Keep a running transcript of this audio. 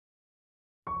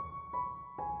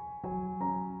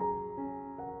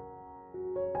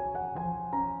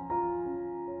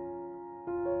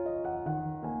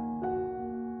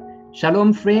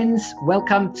Shalom friends,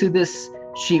 welcome to this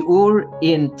shiur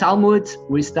in Talmud.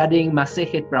 We're studying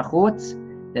Masechet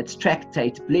Berachot, that's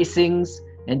tractate blessings,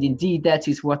 and indeed that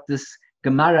is what this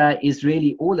Gemara is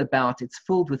really all about. It's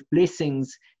filled with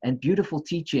blessings and beautiful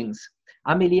teachings.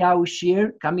 I'm Eliyahu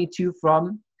Shir, coming to you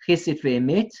from Chesed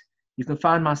Ve'emet. You can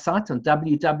find my site on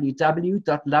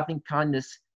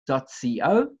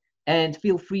www.lovingkindness.co, and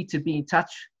feel free to be in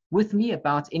touch with me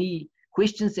about any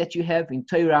questions that you have in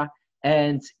Torah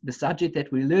and the subject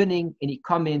that we're learning. Any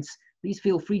comments, please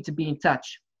feel free to be in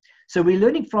touch. So we're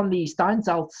learning from the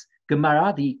Steinsaltz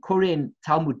Gemara, the Koren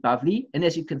Talmud Bavli, and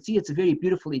as you can see, it's a very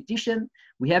beautiful edition.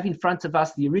 We have in front of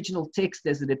us the original text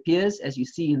as it appears, as you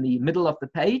see in the middle of the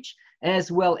page,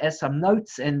 as well as some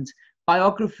notes and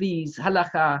biographies,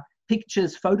 halacha,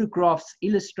 pictures, photographs,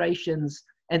 illustrations,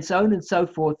 and so on and so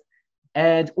forth.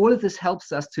 And all of this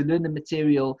helps us to learn the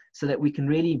material so that we can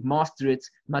really master it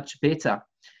much better.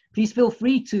 Please feel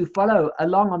free to follow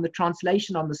along on the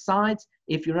translation on the side.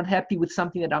 If you're not happy with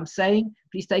something that I'm saying,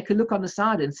 please take a look on the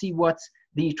side and see what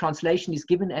the translation is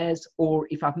given as, or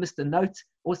if I've missed a note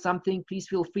or something, please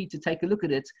feel free to take a look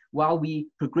at it while we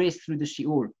progress through the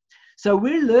shiur. So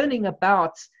we're learning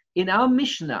about, in our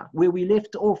Mishnah, where we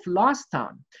left off last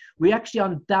time, we're actually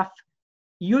on Daf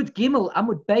Yud Gimel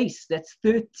Amud Beis, that's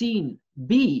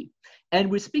 13b,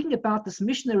 and we're speaking about this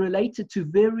Mishnah related to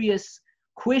various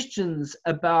questions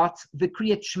about the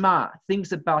Kriyat Shema,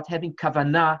 things about having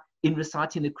kavanah in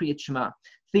reciting the Kriyat Shema,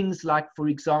 things like, for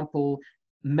example,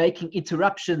 making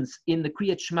interruptions in the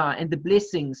Kriyat Shema and the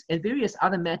blessings and various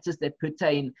other matters that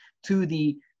pertain to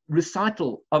the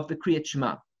recital of the Kriyat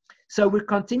Shema. So we're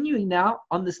continuing now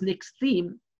on this next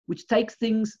theme, which takes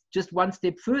things just one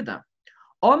step further.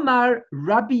 Omar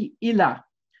Rabbi Ila,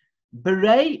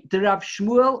 Berei de Rav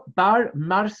Shmuel bar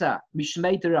Marsa,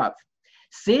 Mishmei de Rav.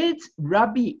 Said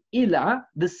Rabbi Ila,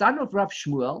 the son of Rav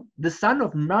Shmuel, the son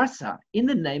of Marsa, in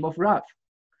the name of Rav.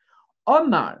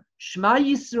 Omar, Shema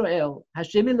Yisrael,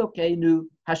 Hashem Elokeinu,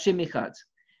 Hashem Echad.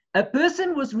 A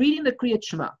person was reading the Kriyat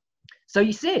Shema. So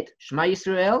he said, Shema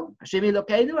Yisrael, Hashem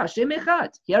Elokeinu, Hashem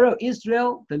Echad. Hear, O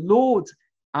Israel, the Lord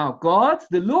our God,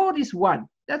 the Lord is one.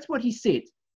 That's what he said.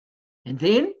 And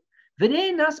then,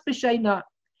 V'nei nas b'sheina,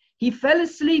 he fell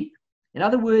asleep. In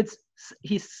other words,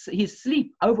 his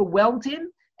sleep overwhelmed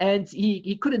him, and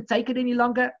he couldn't take it any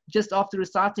longer. Just after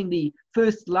reciting the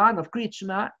first line of Kriyat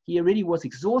Shema, he already was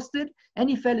exhausted, and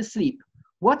he fell asleep.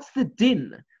 What's the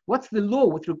din? What's the law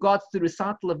with regards to the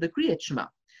recital of the Kriyat Shema?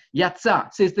 Yatsa,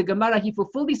 says the Gemara, he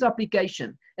fulfilled his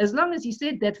obligation. As long as he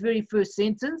said that very first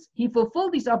sentence, he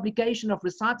fulfilled his obligation of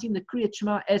reciting the Kriyat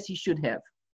Shema as he should have.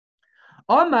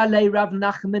 Omar le Rav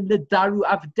Nachman le Daru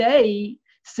Avdei,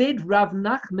 said Rav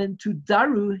Nachman to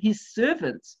Daru, his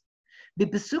servant. The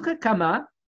Pesuka Kama,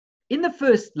 in the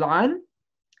first line,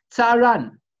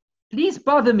 Tzaran, please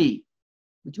bother me,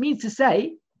 which means to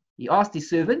say, he asked his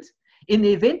servant, in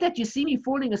the event that you see me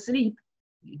falling asleep,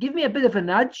 give me a bit of a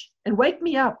nudge and wake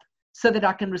me up so that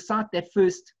I can recite that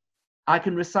first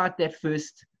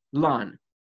line.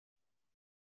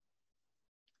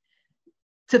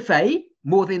 Tefei,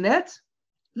 more than that,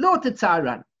 Lo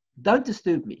Tzaran, don't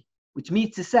disturb me. Which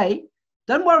means to say,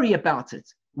 don't worry about it,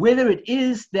 whether it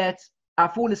is that I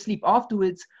fall asleep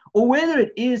afterwards, or whether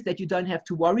it is that you don't have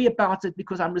to worry about it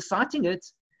because I'm reciting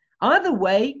it. Either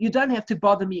way, you don't have to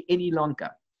bother me any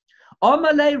longer.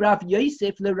 Omale Rav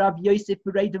Yosef le Rav Yosef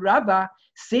Berei de Rava,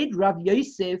 said Rav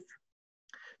Yosef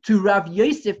to Rav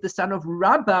Yosef, the son of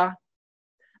Rabba,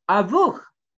 Avuch,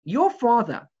 your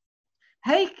father,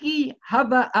 Heiki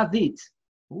Hava Avid,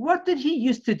 what did he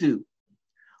used to do?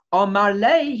 Omar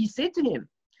Lei, he said to him,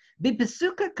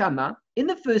 Bipesuka Kama, in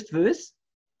the first verse,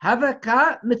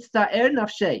 Havaka Mitzta'er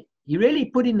Nafshe. He really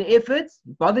put in the effort,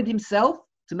 bothered himself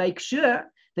to make sure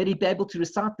that he'd be able to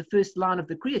recite the first line of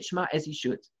the Kriyat Shema as he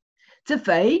should.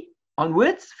 Tefei,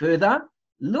 onwards, further,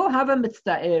 Lo Hava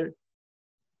Mitzta'er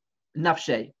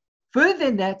Nafshe. Further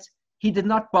than that, he did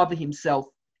not bother himself,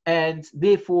 and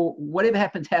therefore, whatever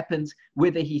happened, happened,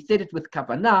 whether he said it with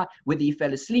kavanah, whether he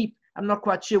fell asleep. I'm not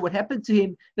quite sure what happened to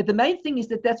him, but the main thing is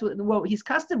that that's what his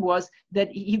custom was,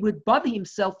 that he would bother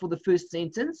himself for the first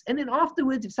sentence, and then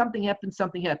afterwards, if something happens,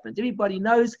 something happens. Everybody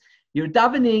knows you're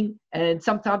davening, and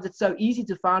sometimes it's so easy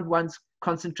to find one's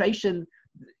concentration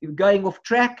going off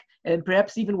track, and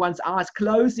perhaps even one's eyes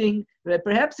closing.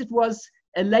 Perhaps it was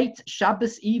a late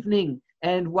Shabbos evening,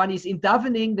 and one is in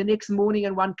davening the next morning,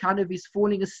 and one kind of is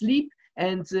falling asleep,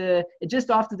 and just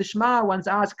after the Shema, one's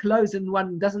eyes close and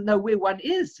one doesn't know where one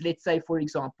is, let's say, for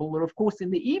example. Or of course in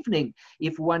the evening,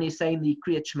 if one is saying the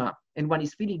Kriyat Shema and one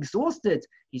is feeling exhausted,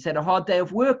 he's had a hard day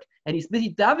of work and he's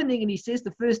busy davening and he says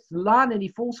the first line and he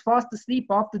falls fast asleep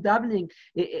after davening,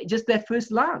 just that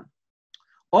first line.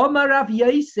 Omar Rav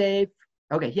Yosef.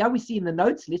 Okay, here we see in the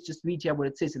notes, let's just read here what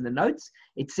it says in the notes.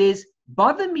 It says,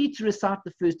 bother me to recite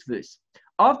the first verse.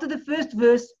 After the first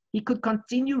verse, he could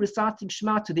continue reciting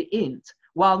Shema to the end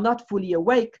while not fully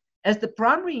awake, as the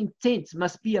primary intent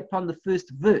must be upon the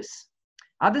first verse.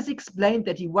 Others explained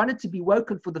that he wanted to be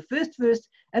woken for the first verse,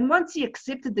 and once he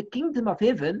accepted the kingdom of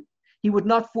heaven, he would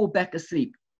not fall back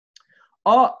asleep.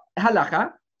 Or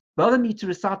halacha, bother me to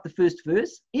recite the first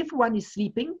verse. If one is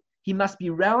sleeping, he must be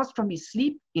roused from his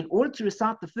sleep in order to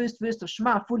recite the first verse of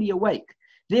Shema fully awake.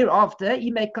 Thereafter,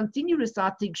 he may continue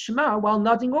reciting Shema while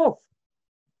nodding off.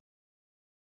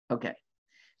 Okay.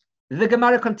 The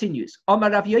Gemara continues. Omar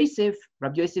Rav Yosef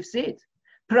said,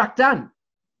 Praktan.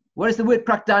 What does the word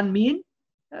Praktan mean?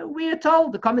 We are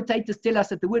told, the commentators tell us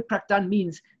that the word Praktan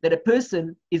means that a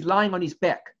person is lying on his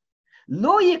back.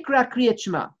 Lo yikra Kriyat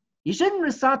Shema. He shouldn't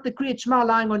recite the Kriyat Shema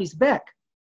lying on his back.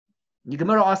 The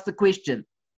Gemara asks the question,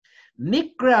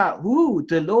 Mikra hu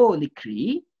de lo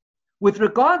likri, with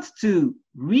regards to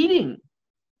reading,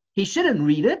 he shouldn't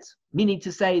read it, meaning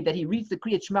to say that he reads the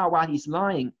Kriyat Shema while he's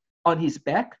lying on his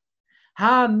back.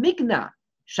 Ha migna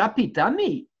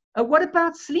shapitami. What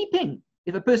about sleeping?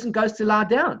 If a person goes to lie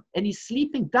down and he's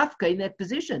sleeping dafka in that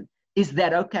position, is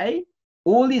that okay?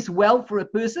 All is well for a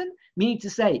person, meaning to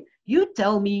say, you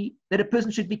tell me that a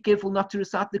person should be careful not to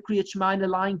recite the Kriyat Shema in a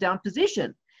lying down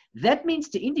position. That means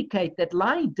to indicate that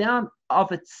lying down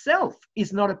of itself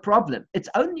is not a problem. It's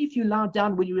only if you lie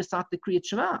down when you recite the Kriyat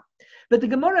Shema. But the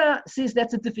Gemara says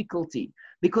that's a difficulty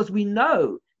because we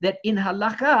know that in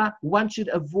halacha, one should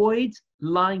avoid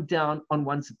lying down on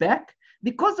one's back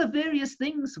because of various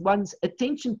things. One's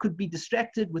attention could be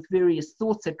distracted with various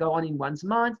thoughts that go on in one's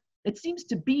mind. It seems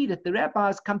to be that the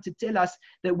rabbis come to tell us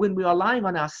that when we are lying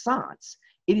on our sides,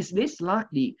 it is less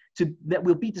likely that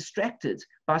we'll be distracted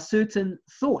by certain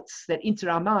thoughts that enter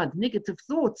our mind, negative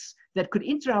thoughts that could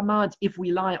enter our mind if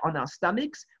we lie on our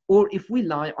stomachs or if we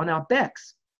lie on our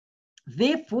backs.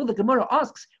 Therefore, the Gemara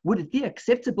asks, would it be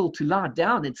acceptable to lie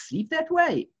down and sleep that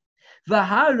way?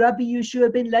 Vaha Rabbi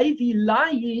Yeshua ben Levi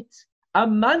layit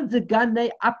amandagane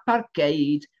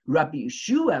aparkade. Rabbi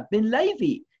Yeshua ben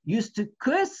Levi used to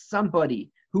curse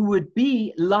somebody who would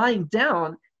be lying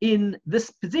down in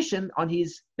this position on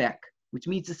his back, which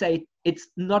means to say it's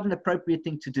not an appropriate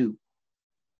thing to do.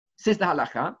 Says the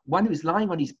halacha, one who is lying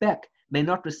on his back may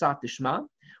not recite the Shema.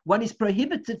 One is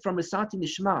prohibited from reciting the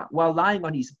Shema while lying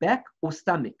on his back or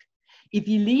stomach. If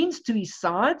he leans to his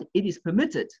side, it is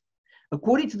permitted.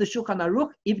 According to the Shulchan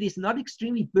Aruch, if it is not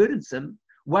extremely burdensome,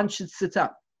 one should sit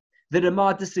up. The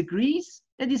Ramah disagrees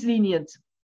and is lenient.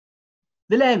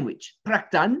 The language,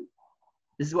 praktan,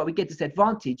 this is what we get this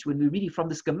advantage when we're reading from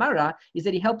this Gemara, is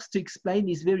that he helps to explain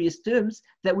these various terms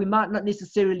that we might not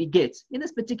necessarily get. In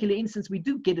this particular instance, we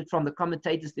do get it from the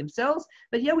commentators themselves,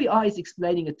 but here we are, he's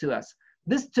explaining it to us.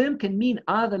 This term can mean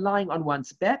either lying on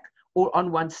one's back or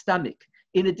on one's stomach.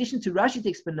 In addition to Rashi's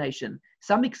explanation,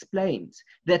 some explains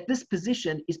that this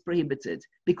position is prohibited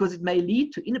because it may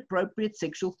lead to inappropriate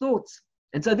sexual thoughts.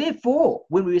 And so therefore,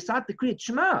 when we recite the Kriyat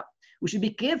Shema, we should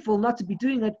be careful not to be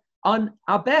doing it on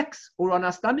our backs or on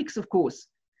our stomachs, of course.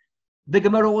 The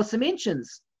Gemara also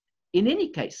mentions, in any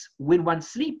case, when one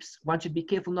sleeps, one should be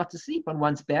careful not to sleep on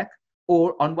one's back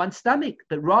or on one's stomach,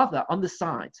 but rather on the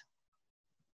side.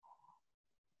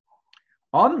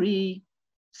 Omri,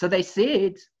 so they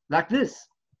said like this,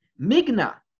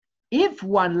 Migna, if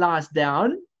one lies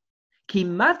down,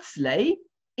 Kimatzle,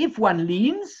 if one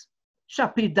leans,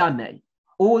 Shapidame,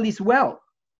 all is well.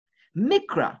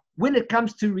 Mikra, when it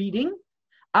comes to reading,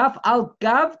 Af al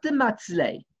gav de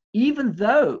matzle, even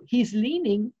though he's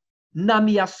leaning,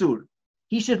 nami asur,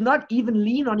 he should not even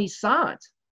lean on his side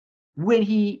when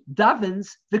he davens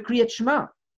the Kriyat Shema.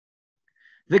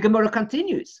 The Gemara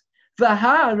continues,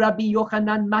 Vaha Rabbi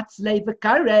Yochanan matzle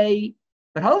v'karei.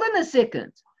 But hold on a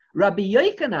second, Rabbi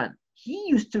Yochanan, he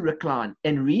used to recline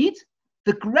and read.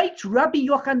 The great Rabbi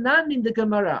Yochanan in the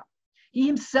Gemara, he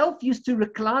himself used to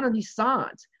recline on his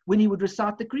side when he would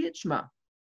recite the Kriyat Shema.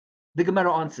 The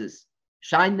Gemara answers,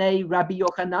 Shainei Rabbi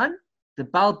Yochanan, the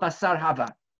Bal Basar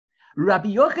Hava.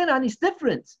 Rabbi Yochanan is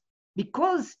different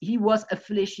because he was a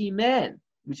fleshy man,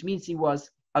 which means he was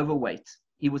overweight.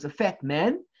 He was a fat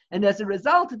man, and as a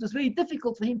result, it was very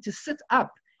difficult for him to sit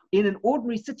up in an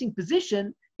ordinary sitting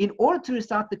position in order to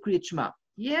recite the Kriyat Shema.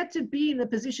 He had to be in a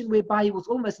position whereby he was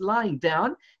almost lying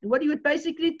down, and what he would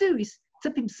basically do is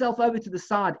tip himself over to the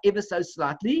side ever so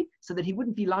slightly so that he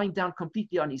wouldn't be lying down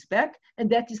completely on his back. And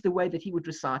that is the way that he would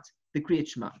recite the Kriyat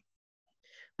Shema.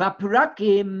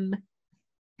 Bapurakim,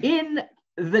 in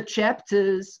the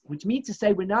chapters, which means to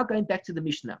say we're now going back to the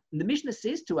Mishnah. And the Mishnah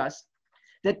says to us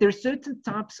that there are certain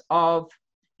types of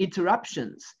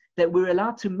interruptions that we're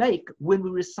allowed to make when we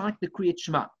recite the Kriyat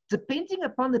Shema. Depending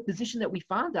upon the position that we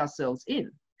find ourselves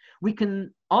in, we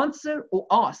can answer or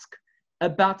ask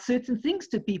about certain things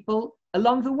to people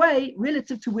along the way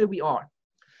relative to where we are.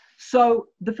 So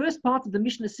the first part of the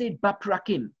Mishnah said,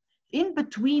 Baprakim. In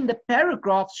between the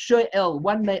paragraphs, Shoel,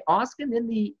 one may ask, and then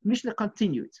the Mishnah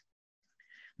continued.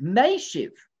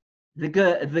 Meishiv, the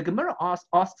Gemara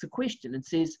asks a question and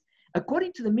says,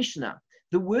 according to the Mishnah,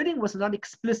 the wording was not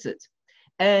explicit.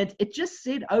 And it just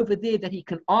said over there that he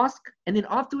can ask, and then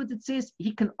afterwards it says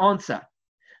he can answer.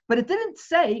 But it didn't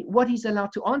say what he's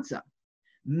allowed to answer.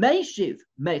 Meishiv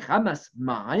mechamas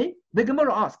mai, the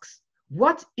Gemara asks,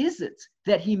 what is it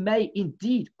that he may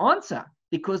indeed answer?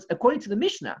 Because according to the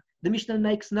Mishnah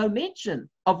makes no mention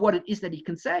of what it is that he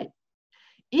can say.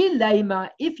 Ilema,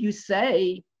 if you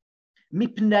say,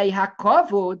 mipnei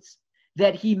hakavod,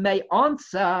 that he may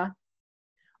answer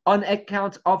on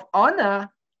account of honor,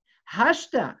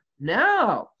 hashta.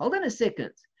 Now, hold on a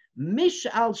second.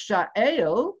 Mish'al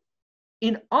sha'el,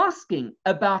 in asking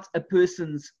about a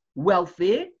person's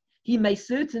welfare, he may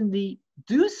certainly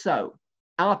do so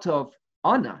out of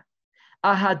honor.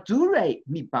 Ahadure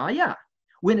mibaya,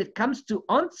 when it comes to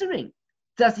answering,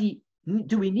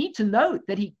 do we need to know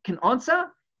that he can answer?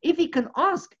 If he can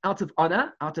ask out of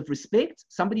honor, out of respect,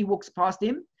 somebody walks past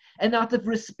him, and out of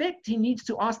respect, he needs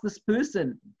to ask this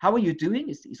person, how are you doing?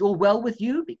 Is all well with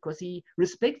you? Because he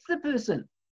respects the person.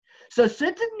 So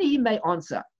certainly he may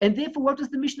answer. And therefore, what does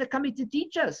the Mishnah coming to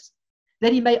teach us?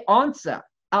 That he may answer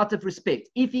out of respect.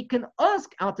 If he can ask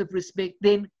out of respect,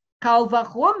 then kal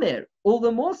vachomer, all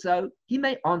the more so, he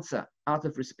may answer out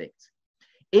of respect.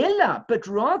 Ella, but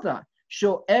rather,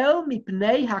 shoel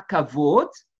mipnei hakavod,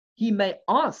 he may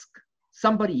ask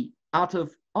somebody out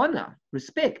of honor,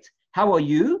 respect, how are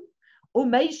you?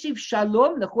 Umeishiv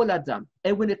shalom lechol adam.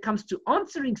 And when it comes to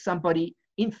answering somebody,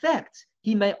 in fact,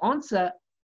 he may answer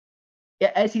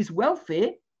as his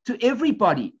welfare to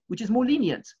everybody, which is more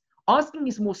lenient. Asking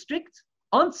is more strict.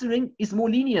 Answering is more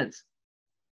lenient.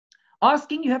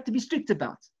 Asking, you have to be strict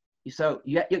about. So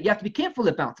you have to be careful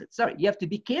about it. Sorry, you have to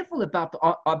be careful about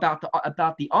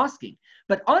the asking.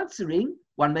 But answering,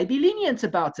 one may be lenient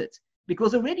about it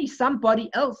because already somebody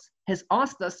else has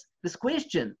asked us this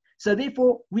question. So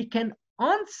therefore, we can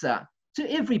answer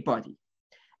to everybody.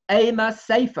 Ema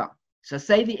seifa. So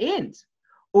say the end.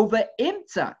 Over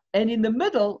emta, and in the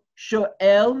middle, shoel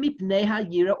mipnei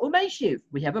hayira umeishiv.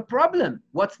 We have a problem.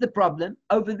 What's the problem?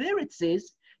 Over there it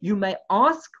says, you may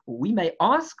ask, or we may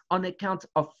ask on account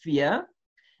of fear,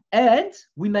 and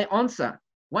we may answer.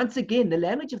 Once again, the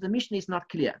language of the Mishnah is not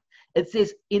clear. It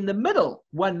says, in the middle,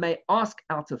 one may ask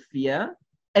out of fear,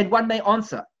 and one may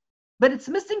answer. But it's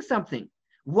missing something.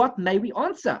 What may we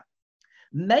answer?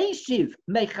 Meishiv,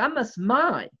 mechamas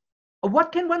mai.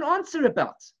 What can one answer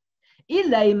about?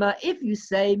 Ilema, if you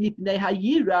say mipnei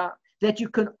hayira, that you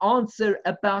can answer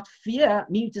about fear,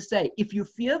 meaning to say, if you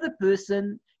fear the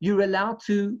person, you're allowed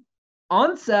to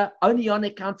answer only on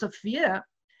account of fear.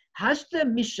 Hashta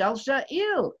mishal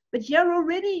sha'il. But here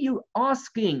already you're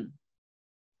asking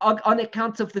on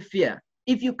account of the fear.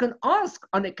 If you can ask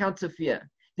on account of fear,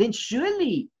 then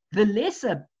surely the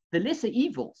lesser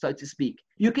evil, so to speak,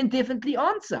 you can definitely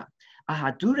answer.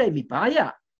 Ahadure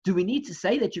mibaya. Do we need to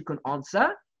say that you can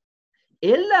answer?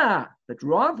 Ella, but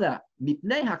rather,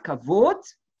 mipnei hakavod,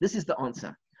 this is the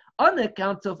answer. On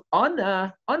account of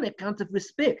honor, on account of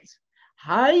respect.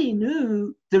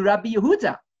 Hainu the Rabbi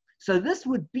Yehuda. So this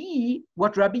would be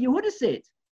what Rabbi Yehuda said.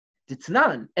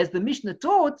 Titnan, as the Mishnah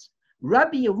taught,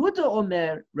 Rabbi Yehuda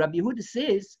Omer, Rabbi Yehuda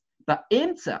says,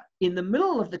 ba'emta, in the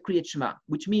middle of the Kriyat Shema,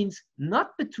 which means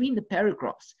not between the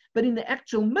paragraphs, but in the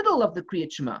actual middle of the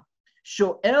Kriyat Shema.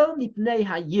 Shoel mipnei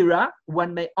hayira,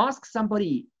 one may ask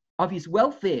somebody of his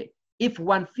welfare if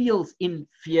one feels in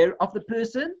fear of the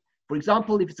person. For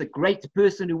example, if it's a great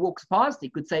person who walks past, he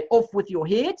could say, off with your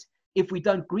head, if we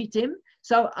don't greet him.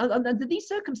 So under these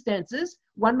circumstances,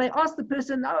 one may ask the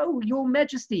person, oh, your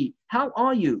majesty, how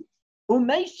are you?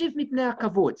 Umeishiv mipnei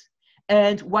hakavod.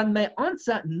 And one may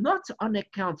answer not on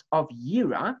account of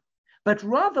yira, but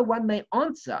rather one may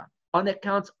answer on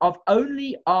account of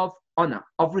only of honor,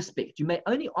 of respect. You may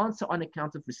only answer on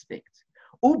account of respect.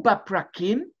 Uba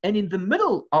prakim, and in the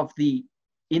middle,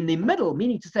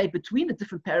 meaning to say between the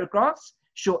different paragraphs,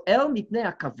 shoel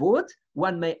mipnei hakavod,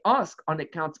 one may ask on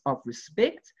account of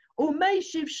respect.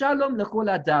 Umeishiv shalom lechol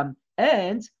adam,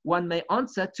 And one may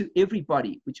answer to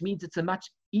everybody, which means it's a much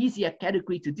easier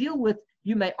category to deal with.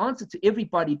 You may answer to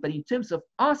everybody, but in terms of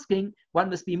asking,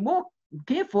 one must be more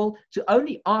careful to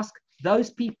only ask those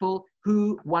people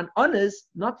who one honors,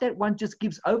 not that one just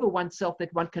gives over oneself,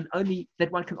 that one can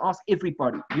ask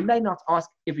everybody. You may not ask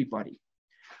everybody.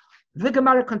 The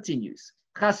Gemara continues.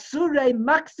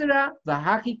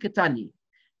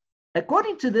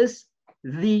 According to this,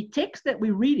 the text that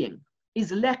we're reading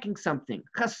is lacking something.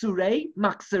 Chasurei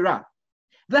maksera.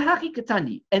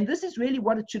 V'hakikatani. And this is really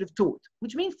what it should have taught,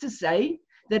 which means to say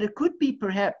that it could be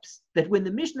perhaps that when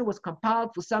the Mishnah was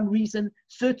compiled for some reason,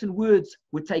 certain words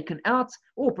were taken out,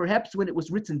 or perhaps when it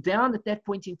was written down at that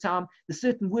point in time, the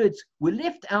certain words were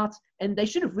left out and they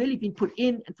should have really been put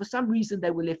in, and for some reason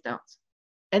they were left out.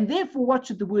 And therefore, what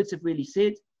should the words have really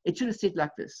said? It should have said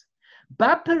like this.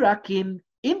 Ba'parakim,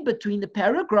 in between the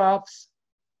paragraphs,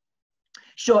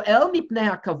 Sho'el mipnei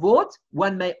hakavod,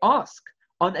 one may ask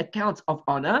on account of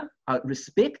honor,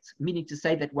 respect, meaning to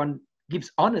say that one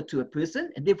gives honor to a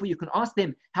person, and therefore you can ask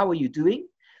them, how are you doing?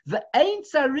 Ve'ein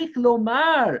tzarich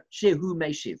lomar shehu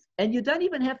meishiv, and you don't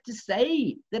even have to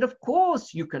say that of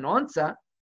course you can answer.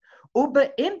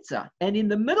 Ube'emtza, and in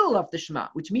the middle of the Shema,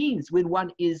 which means when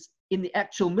one is in the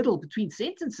actual middle between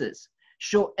sentences,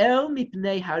 sho'el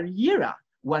mipnei hayira,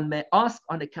 one may ask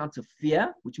on account of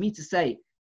fear, which means to say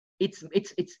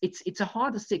it's a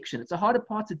harder section, it's a harder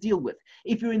part to deal with.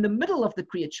 If you're in the middle of the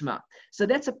Kriyat Shema, so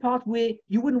that's a part where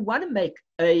you wouldn't want to make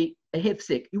a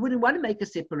hefsek, you wouldn't want to make a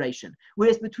separation.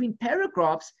 Whereas between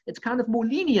paragraphs, it's kind of more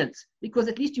lenient because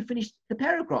at least you finished the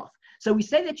paragraph. So we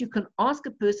say that you can ask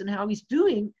a person how he's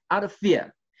doing out of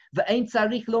fear. Ve'ein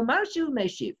tzarich lomar shehu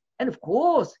meishiv. And of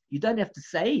course, you don't have to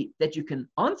say that you can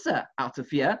answer out of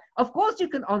fear. Of course, you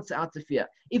can answer out of fear.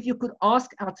 If you could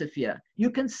ask out of fear,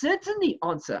 you can certainly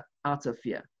answer out of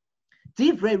fear.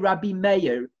 Divrei Rabbi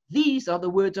Meir. These are the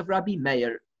words of Rabbi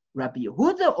Meir. Rabbi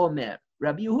Yehuda Omer.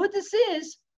 Rabbi Yehuda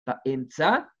says,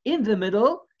 Ba'emtza, in the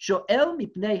middle, Sho'el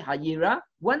mipnei hayira,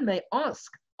 one may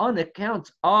ask on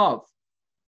account of,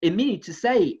 meaning to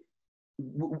say,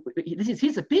 this is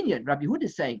his opinion, Rabbi Yehuda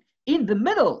is saying, in the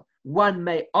middle, one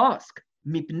may ask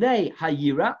mipnei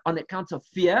hayira, on account of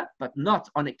fear, but not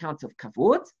on account of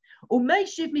kavod. Or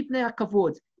meishiv mipnei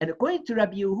kavod. And according to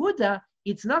Rabbi Yehuda,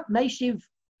 it's not meishiv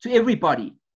to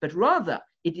everybody, but rather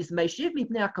it is meishiv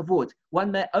mipnei kavod. One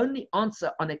may only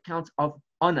answer on account of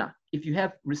honor. If you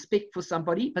have respect for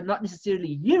somebody, but not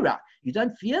necessarily yira, you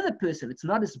don't fear the person, it's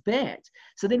not as bad.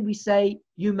 So then we say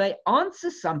you may answer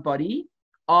somebody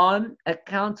on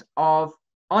account of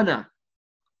honor.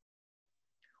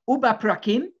 Uba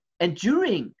prakim, and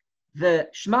during the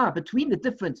Shema, between the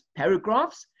different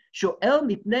paragraphs, sho'el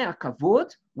mipnei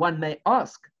kavod, one may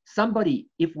ask somebody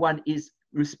if one is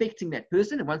respecting that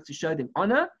person and wants to show them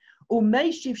honor,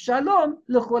 umeishiv shalom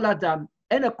l'chol adam,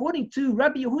 and according to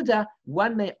Rabbi Yehuda,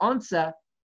 one may answer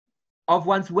of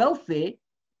one's welfare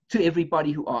to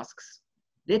everybody who asks.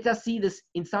 Let us see this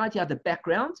inside here, the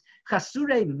background.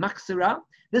 Chasurei maksera,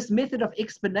 this method of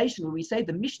explanation where we say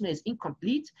the Mishnah is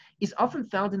incomplete, is often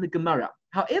found in the Gemara.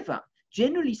 However,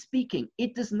 generally speaking,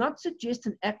 it does not suggest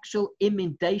an actual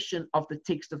emendation of the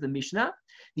text of the Mishnah.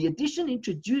 The addition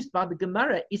introduced by the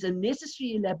Gemara is a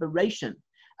necessary elaboration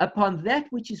upon that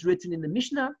which is written in the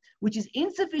Mishnah, which is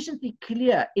insufficiently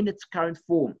clear in its current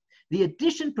form. The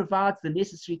addition provides the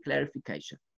necessary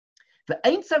clarification.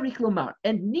 Ve'ein tzarich lomar,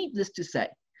 and needless to say,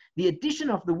 the addition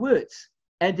of the words,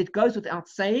 and it goes without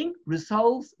saying,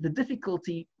 resolves the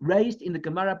difficulty raised in the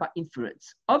Gemara by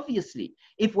inference. Obviously,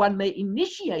 if one may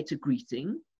initiate a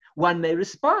greeting, one may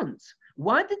respond.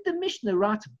 Why did the Mishnah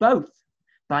write both?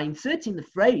 By inserting the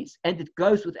phrase, and it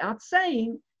goes without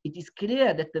saying, it is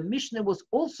clear that the Mishnah was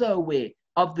also aware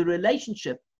of the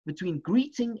relationship between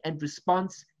greeting and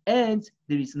response, and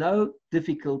there is no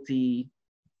difficulty.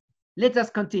 Let us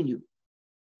continue.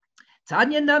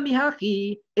 Tanya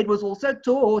Namihachi, it was also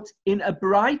taught in a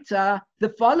Braita the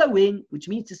following, which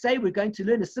means to say we're going to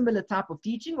learn a similar type of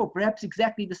teaching, or perhaps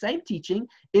exactly the same teaching,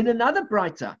 in another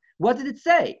Braita. What did it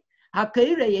say?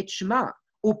 Hakeirei et Shema,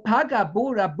 upaga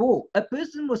bo rabo. A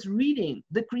person was reading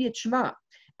the Kriyat Shema,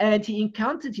 and he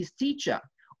encountered his teacher,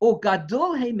 or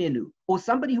gadol heimenu, or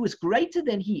somebody who is greater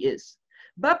than he is.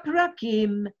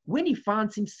 Baprakim, when he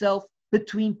finds himself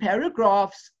between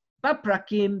paragraphs,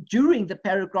 Baprakim, during the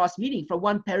paragraphs, meaning from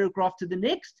one paragraph to the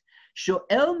next,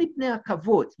 Sho'el mipnei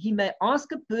kavod, he may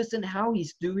ask a person how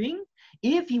he's doing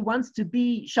if he wants to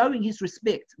be showing his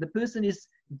respect. The person is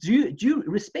due,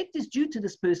 respect is due to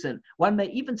this person. One may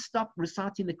even stop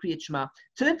reciting the Kriyat Shema,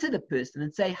 turn to the person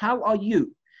and say, how are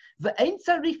you? Ve'ein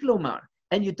tzarich lomar,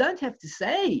 and you don't have to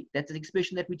say, that's an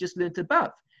expression that we just learned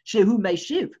above. Shehu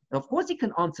Meishiv. Of course he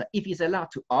can answer. If he's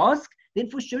allowed to ask, then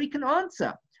for sure he can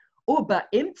answer. Or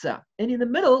Ba'emtza, and in the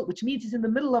middle, which means he's in the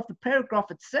middle of the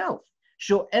paragraph itself.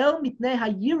 Sho'el mitnei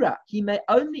hayira. He may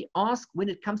only ask when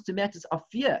it comes to matters of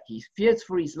fear. He fears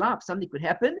for his life, something could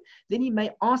happen. Then he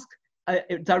may ask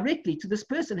directly to this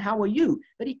person, how are you?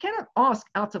 But he cannot ask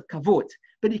out of kavod,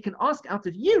 but he can ask out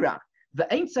of yira.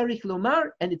 V'ein tzarich lomar,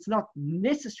 and it's not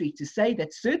necessary to say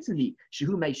that certainly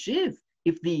shehu meishiv,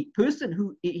 if the person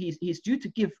who he's due to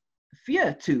give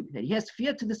fear to, that he has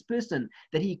fear to this person,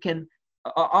 that he can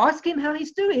ask him how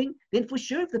he's doing, then for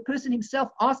sure if the person himself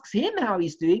asks him how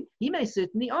he's doing, he may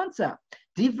certainly answer.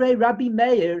 Divrei Rabbi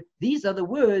Meir, these are the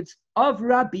words of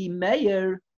Rabbi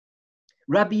Meir.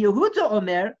 Rabbi Yehuda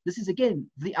Omer, this is again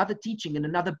the other teaching in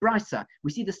another brisa.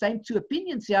 We see the same two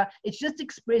opinions here, it's just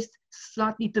expressed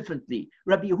slightly differently.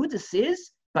 Rabbi Yehuda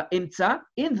says, Ba'emtza,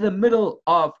 in the middle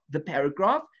of the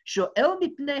paragraph, Sho'el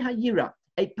mipnei hayira,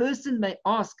 a person may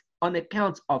ask on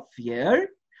account of fear,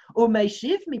 or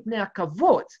meishiv mipnei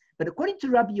kavod. But according to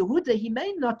Rabbi Yehuda, he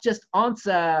may not just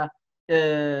answer.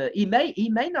 He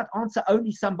may not answer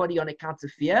only somebody on account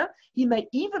of fear. He may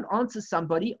even answer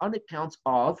somebody on account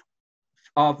of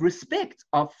respect,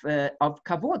 of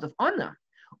kavod, of honor.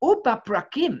 Or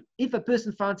prakim, if a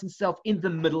person finds himself in the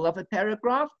middle of a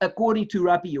paragraph, according to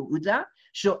Rabbi Yehuda,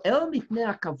 sho'el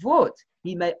mipnei kavod,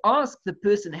 he may ask the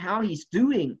person how he's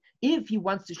doing if he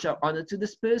wants to show honor to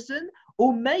this person,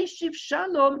 or meishiv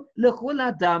shalom lechol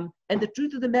adam. And the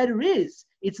truth of the matter is,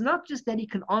 it's not just that he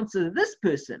can answer this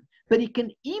person, but he can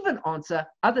even answer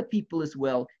other people as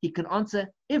well. He can answer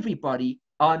everybody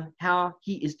on how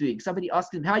he is doing. Somebody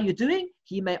asks him, how are you doing?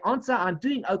 He may answer, I'm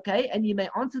doing okay, and he may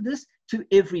answer this to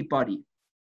everybody.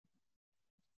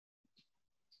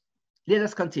 Let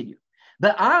us continue.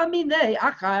 Ba'aminei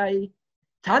achai,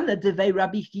 Tana devei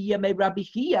Rabbi Chia me Rabbi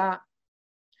Chia.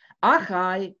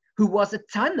 Achai, who was a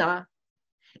Tana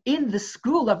in the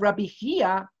school of Rabbi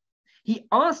Chia, he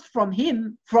asked from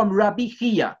Rabbi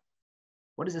Chia.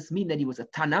 What does this mean that he was a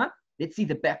Tana? Let's see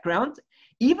the background.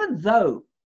 Even though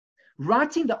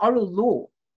writing the oral law,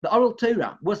 the oral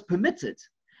Torah, was permitted,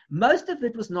 most of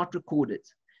it was not recorded.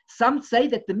 Some say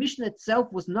that the Mishnah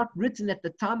itself was not written at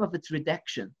the time of its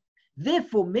redaction.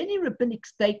 Therefore, many rabbinic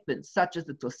statements, such as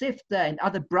the Tosefta and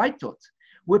other Berachot,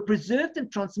 were preserved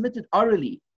and transmitted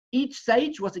orally. Each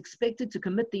sage was expected to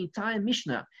commit the entire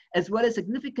Mishnah, as well as a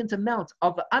significant amount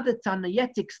of other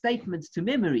Tanaitic statements to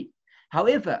memory.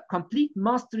 However, complete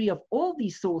mastery of all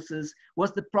these sources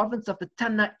was the province of the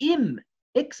Tanaim,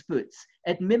 experts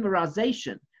at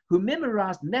memorization, who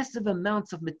memorized massive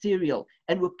amounts of material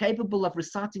and were capable of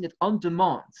reciting it on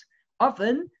demand.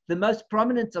 Often, the most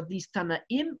prominent of these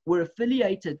Tanaim were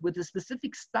affiliated with a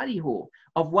specific study hall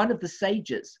of one of the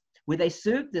sages, where they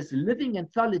served as living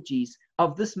anthologies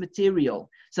of this material.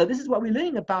 So this is what we're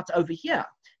learning about over here,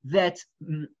 that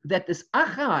this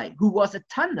Achai, who was a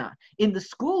Tana in the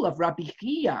school of Rabbi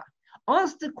Chia,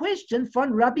 asked a question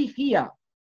from Rabbi Chia.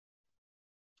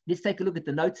 Let's take a look at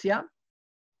the notes here.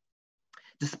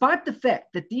 Despite the fact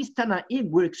that these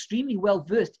Tanaim were extremely well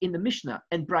versed in the Mishnah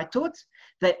and Berachot,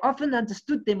 they often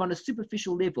understood them on a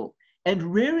superficial level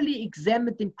and rarely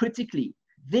examined them critically.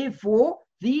 Therefore,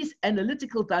 these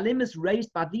analytical dilemmas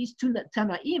raised by these two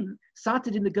Tanaim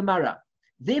cited in the Gemara.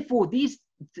 Therefore, these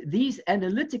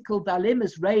analytical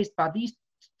dilemmas raised by these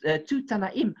two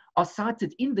Tanaim are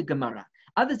cited in the Gemara.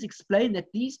 Others explain that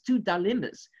these two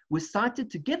dilemmas were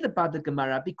cited together by the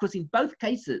Gemara because in both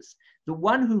cases, the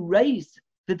one who raised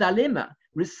the dilemma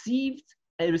receives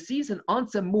an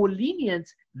answer more lenient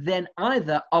than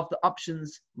either of the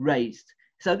options raised.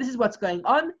 So this is what's going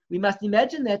on. We must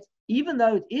imagine that even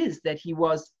though it is that he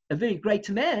was a very great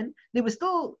man, there were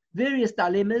still various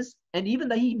dilemmas. And even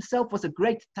though he himself was a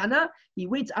great Tana, he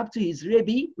went up to his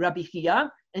Rebbe, Rabbi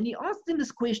Chia, and he asked him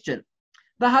this question.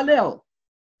 The Hallel,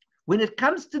 when it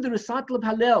comes to the recital of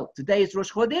Hallel, today is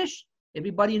Rosh Chodesh.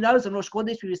 Everybody knows on Rosh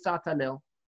Chodesh we recite Hallel.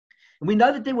 And we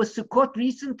know that there was Sukkot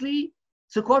recently.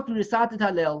 Sukkot, we recited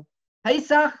Hallel.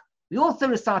 Pesach, we also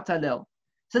recite Hallel.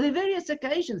 So there are various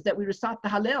occasions that we recite the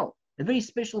Hallel, a very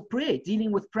special prayer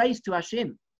dealing with praise to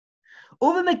Hashem.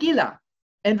 Over Megillah,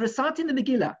 and reciting the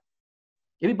Megillah.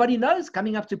 Everybody knows,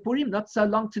 coming up to Purim, not so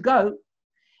long to go.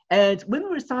 And when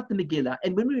we recite the Megillah,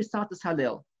 and when we recite this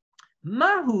Hallel,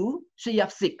 Mahu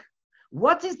sheyafsik.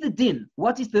 What is the din?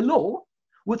 What is the law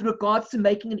with regards to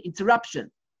making an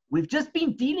interruption? We've just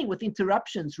been dealing with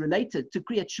interruptions related to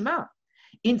Kriyat Shema.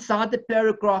 Inside the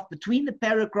paragraph, between the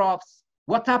paragraphs,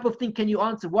 what type of thing can you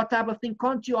answer? What type of thing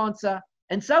can't you answer?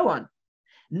 And so on.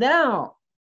 Now,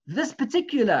 this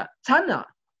particular Tana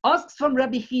asks from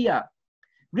Rabbi Chia,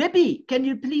 Rebbe, can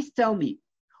you please tell me,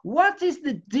 What is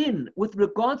the din with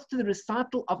regards to the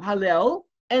recital of Hallel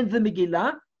and the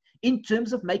Megillah in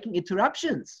terms of making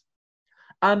interruptions?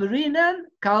 Amrinan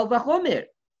kal vachomer.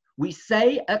 We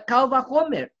say a kal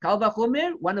vachomer. Kal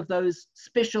vachomer, one of those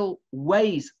special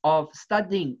ways of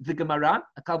studying the Gemara.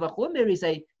 A kal vachomer is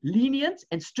a lenient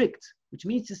and strict, which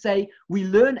means to say we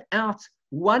learn out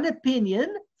one opinion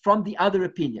from the other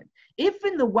opinion. If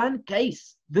in the one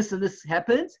case this and this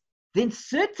happens, then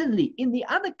certainly in the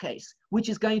other case, which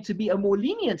is going to be a more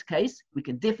lenient case, we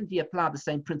can definitely apply the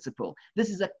same principle. This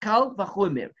is a kal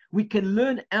vachomer. We can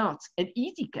learn out an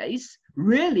easy case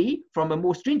really from a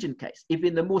more stringent case. If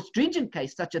in the more stringent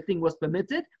case such a thing was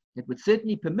permitted, it would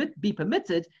certainly be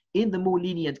permitted in the more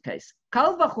lenient case.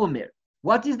 Kal vachomer.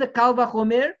 What is the kal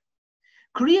vachomer?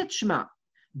 Kriyat Shema,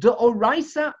 the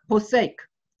oraisa posek.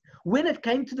 When it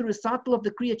came to the recital of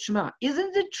the Kriyat Shema,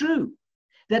 isn't it true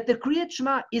that the Kriyat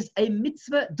Shema is a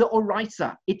mitzvah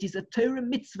deoraisa? It is a Torah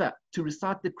mitzvah to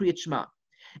recite the Kriyat Shema.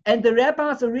 And the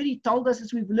rabbis already told us,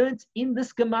 as we've learned in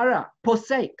this Gemara,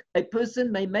 posek, a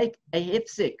person may make a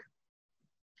hefsek.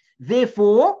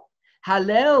 Therefore,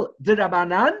 Hallel de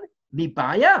Rabbanan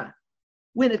mibaya.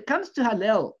 When it comes to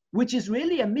Hallel, which is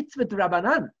really a mitzvah de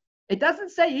Rabbanan, it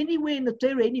doesn't say anywhere in the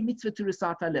Torah any mitzvah to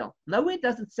recite Hallel. Nowhere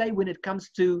does it say when it comes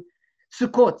to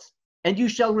Sukkot, and you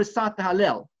shall recite the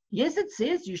Hallel. Yes, it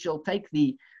says you shall take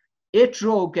the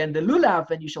etrog and the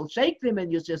lulav and you shall shake them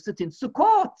and you shall sit in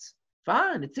Sukkot.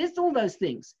 Fine, it says all those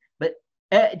things, but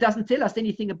it doesn't tell us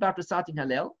anything about reciting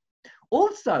Hallel.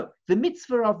 Also, the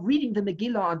mitzvah of reading the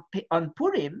Megillah on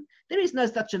Purim, there is no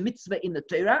such a mitzvah in the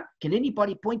Torah. Can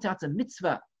anybody point out a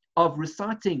mitzvah of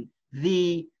reciting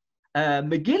the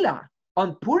Megillah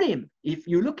on Purim? If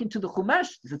you look into the Chumash,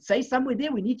 does it say somewhere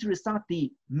there we need to recite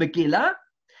the Megillah?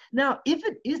 Now, if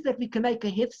it is that we can make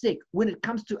a hefsek when it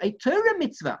comes to a Torah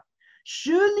mitzvah,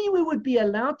 surely we would be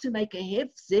allowed to make a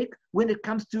hefsek when it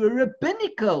comes to a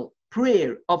rabbinical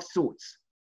prayer of sorts.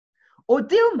 Or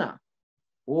Dilma,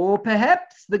 or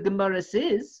perhaps the Gemara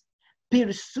says,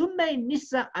 Pirsume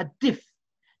Nisa Adif.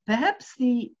 Perhaps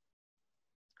the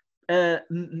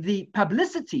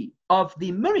publicity of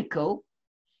the miracle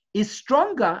is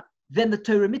stronger than the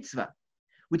Torah mitzvah,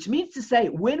 which means to say,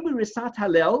 when we recite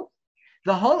Hallel,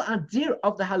 the whole idea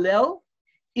of the Hallel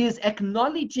is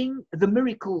acknowledging the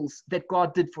miracles that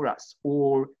God did for us,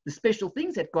 or the special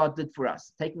things that God did for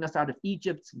us, taking us out of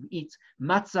Egypt. We eat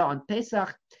matzah on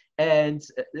Pesach, and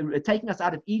taking us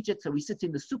out of Egypt, so we sit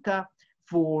in the sukkah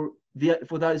for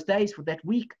those days, for that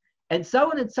week, and so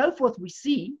on and so forth. We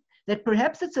see that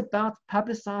perhaps it's about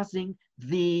publicizing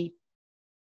the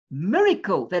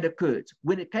miracle that occurred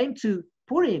when it came to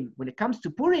Purim. When it comes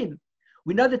to Purim,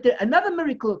 we know that another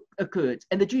miracle occurred,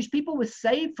 and the Jewish people were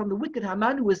saved from the wicked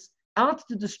Haman, who was out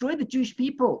to destroy the Jewish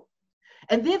people.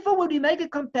 And therefore, when we make a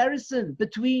comparison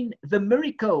between the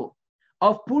miracle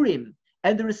of Purim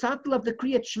and the recital of the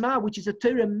Kriyat Shema, which is a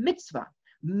Torah mitzvah,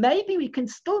 maybe we can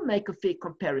still make a fair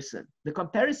comparison. The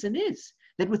comparison is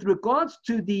that with regards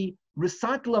to the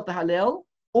recital of the Hallel,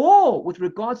 or with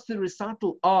regards to the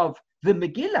recital of the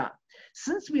Megillah,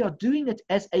 since we are doing it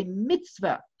as a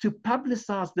mitzvah to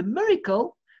publicize the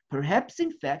miracle, perhaps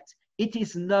in fact it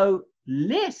is no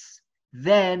less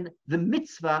than the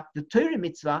mitzvah, the Torah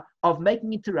mitzvah of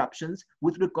making interruptions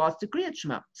with regards to Kriyat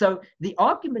Shema. So the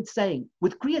argument saying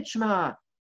with Kriyat Shema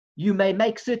you may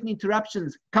make certain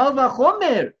interruptions, kal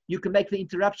vachomer, you can make the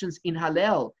interruptions in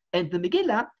Hallel and the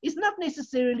Megillah, is not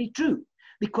necessarily true,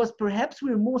 because perhaps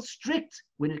we're more strict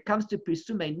when it comes to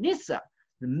Pirsume Nisa,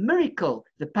 the miracle,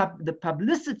 the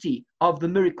publicity of the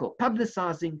miracle,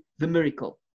 publicizing the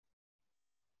miracle.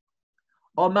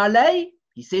 Omalei,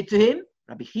 he said to him,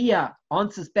 Rabbi Chia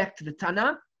answers back to the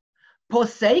Tana,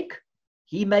 posek,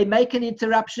 he may make an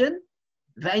interruption,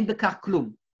 ve'en bekach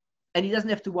klum, and he doesn't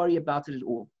have to worry about it at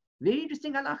all. Very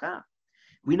interesting halacha.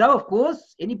 We know, of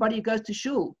course, anybody who goes to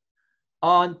shul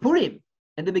on Purim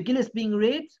and the Megillah is being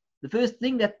read, the first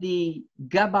thing that the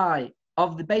Gabbai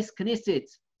of the Beis Knesset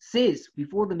says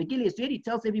before the Megillah is read, he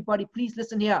tells everybody, please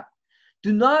listen here.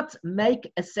 Do not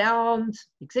make a sound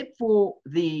except for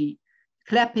the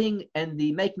clapping and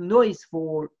the making noise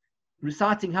for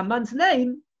reciting Haman's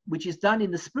name, which is done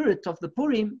in the spirit of the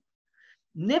Purim.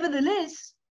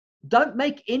 Nevertheless, don't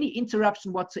make any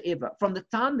interruption whatsoever. From the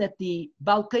time that the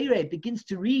Baal Koreh begins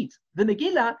to read the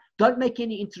Megillah, don't make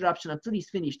any interruption until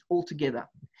he's finished altogether.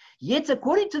 Yet,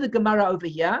 according to the Gemara over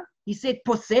here, he said,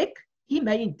 posek, he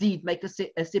may indeed make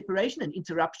a separation, an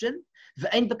interruption,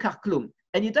 ve'en bekach klum,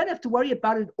 and you don't have to worry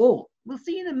about it all. We'll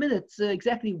see in a minute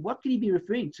exactly what could he be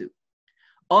referring to.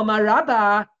 Omar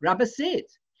Rabba said,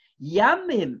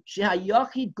 Yamim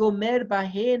shehayochid gomer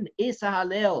bahen es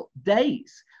Hallel,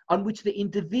 days on which the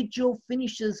individual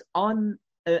finishes on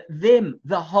them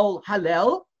the whole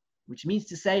Hallel, which means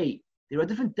to say there are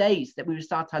different days that we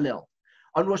recite Hallel.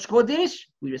 On Rosh Chodesh,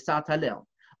 we recite Hallel.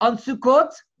 On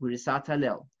Sukkot, we recite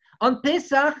Hallel. On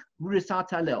Pesach, we recite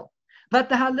Hallel. But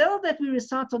the Hallel that we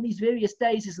recite on these various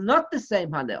days is not the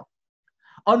same Hallel.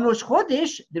 On Rosh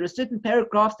Chodesh, there are certain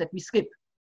paragraphs that we skip.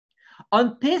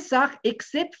 On Pesach,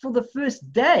 except for the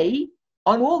first day,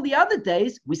 on all the other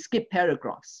days, we skip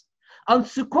paragraphs. On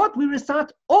Sukkot, we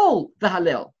recite all the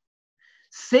Hallel.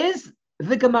 Says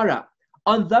the Gemara,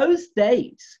 on those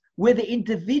days where the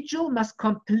individual must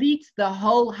complete the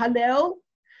whole Hallel,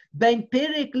 ben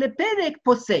perek le perek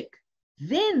posek,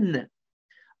 then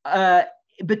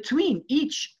between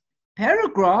each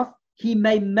paragraph, he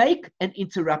may make an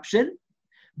interruption,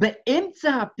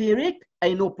 be'emtza perek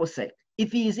eino posek.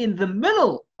 If he is in the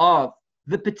middle of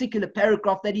the particular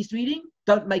paragraph that he's reading,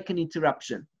 don't make an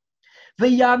interruption.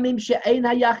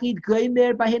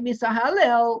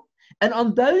 And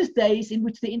on those days in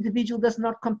which the individual does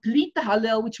not complete the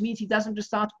Hallel, which means he doesn't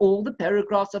recite all the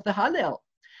paragraphs of the Hallel,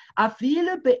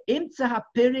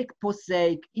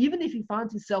 even if he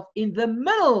finds himself in the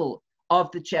middle of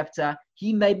the chapter,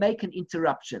 he may make an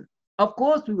interruption. Of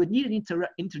course, we would need an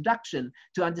introduction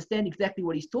to understand exactly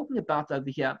what he's talking about over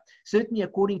here. Certainly,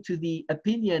 according to the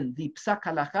opinion, the Psak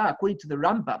Halacha, according to the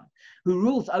Rambam, who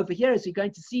rules over here, as we're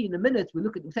going to see in a minute,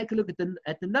 we'll take a look at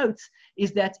the notes,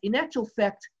 is that in actual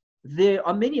fact, there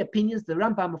are many opinions, the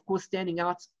Rambam, of course, standing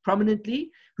out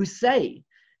prominently, who say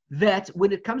that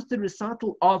when it comes to the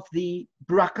recital of the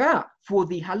bracha for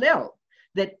the Hallel,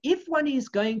 that if one is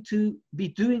going to be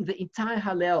doing the entire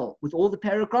Hallel with all the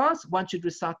paragraphs, one should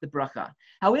recite the bracha.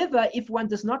 However, if one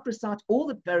does not recite all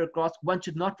the paragraphs, one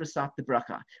should not recite the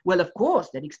bracha. Well, of course,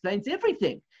 that explains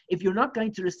everything. If you're not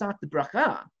going to recite the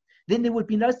bracha, then there would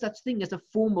be no such thing as a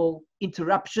formal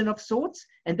interruption of sorts,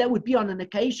 and that would be on an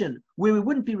occasion where we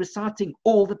wouldn't be reciting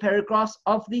all the paragraphs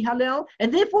of the Hallel,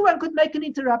 and therefore one could make an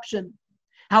interruption.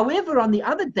 However, on the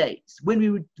other days, when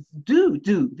we would do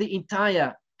the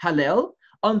entire Hallel,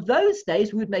 on those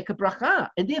days we would make a bracha,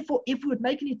 and therefore if we would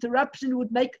make an interruption, we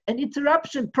would make an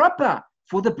interruption proper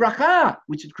for the bracha,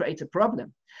 which would create a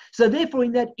problem. So therefore,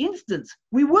 in that instance,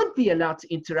 we would be allowed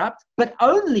to interrupt, but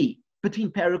only between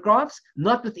paragraphs,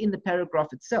 not within the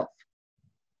paragraph itself.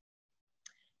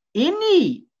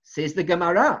 Inni, says the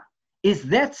Gemara, is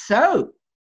that so?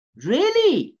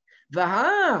 Really?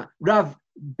 Vaha, Rav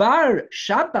Bar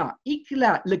Shaba,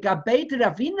 Ikla, Legabeit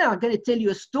Ravina. I'm going to tell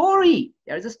you a story.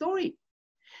 There is a story.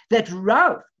 That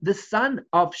Rav, the son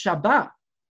of Shaba,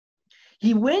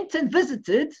 he went and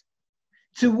visited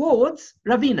towards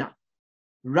Ravina.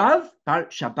 Rav Bar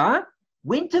Shaba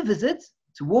went to visit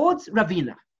towards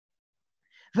Ravina.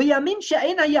 And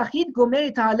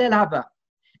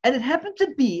it happened to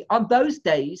be on those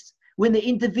days when the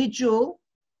individual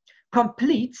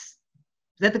completes,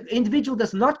 that the individual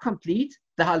does not complete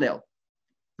the Hallel.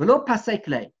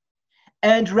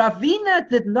 And Ravina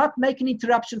did not make an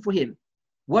interruption for him.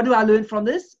 What do I learn from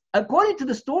this? According to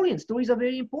the story, and stories are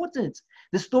very important,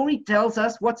 the story tells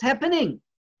us what's happening,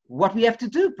 what we have to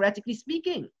do, practically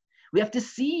speaking. We have to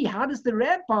see, how does the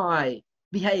rabbi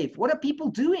behave? What are people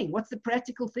doing? What's the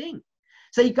practical thing?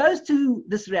 So he goes to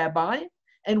this rabbi,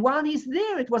 and while he's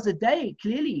there, it was a day,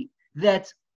 clearly,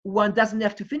 that one doesn't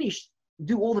have to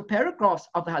do all the paragraphs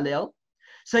of the Hallel.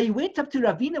 So he went up to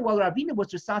Ravina while Ravina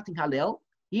was reciting Hallel.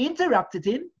 He interrupted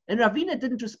him, and Ravina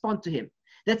didn't respond to him.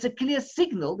 That's a clear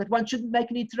signal that one shouldn't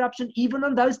make an interruption even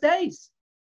on those days.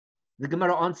 The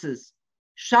Gemara answers,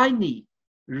 Shaini,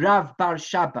 Rav Bar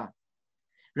Shaba.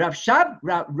 Rav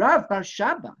Bar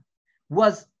Shaba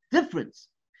was different.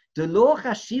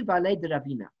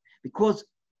 Because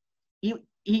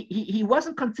he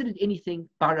wasn't considered anything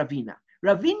bar Ravina.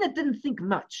 Ravina didn't think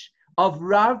much of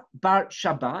Rav Bar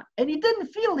Shaba, and he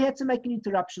didn't feel he had to make an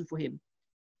interruption for him.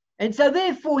 And so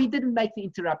therefore he didn't make the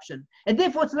interruption. And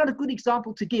therefore it's not a good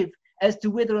example to give as to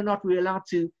whether or not we're allowed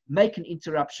to make an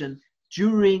interruption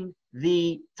during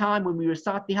the time when we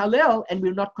recite the Hallel and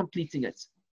we're not completing it.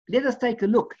 Let us take a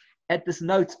look at this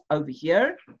note over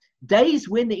here. Days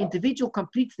when the individual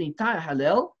completes the entire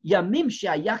Hallel, Yamim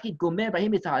she'ayachid gomer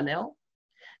b'hem et Hallel.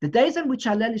 The days on which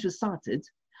Hallel is recited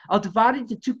are divided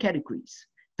into two categories.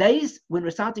 Days when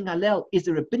reciting Hallel is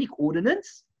a rabbinic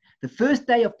ordinance. The first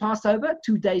day of Passover,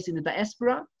 2 days in the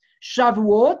diaspora,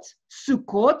 Shavuot,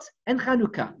 Sukkot, and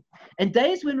Chanukah. And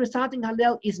days when reciting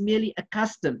Hallel is merely a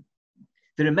custom.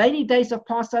 The remaining days of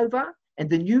Passover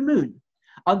and the new moon.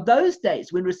 On those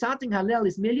days when reciting Hallel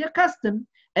is merely a custom,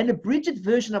 an abridged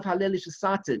version of Hallel is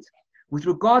recited, with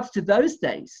regards to those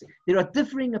days, there are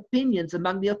differing opinions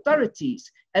among the authorities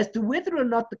as to whether or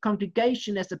not the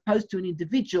congregation, as opposed to an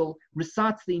individual,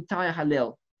 recites the entire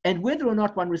Hallel, and whether or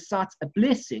not one recites a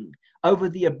blessing over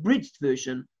the abridged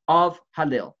version of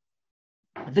Hallel.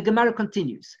 The Gemara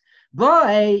continues.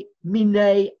 Boe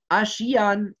mine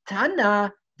ashian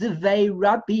tana devei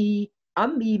Rabbi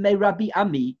Ami me Rabbi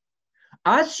Ami.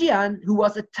 Ashian, who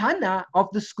was a Tana of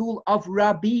the school of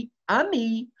Rabbi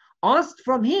Ami, asked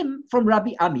from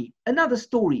Rabbi Ami. Another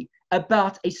story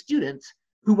about a student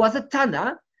who was a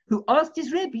Tana, who asked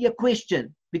his Rebbe a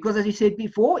question. Because as we said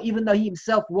before, even though he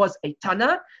himself was a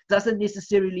Tana, doesn't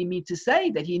necessarily mean to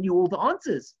say that he knew all the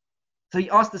answers. So he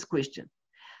asked this question.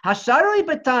 Hasharoi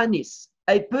batanis,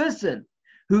 a person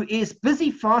who is busy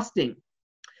fasting,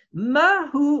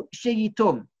 mahu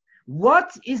sheyitom.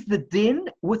 What is the din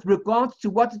with regards to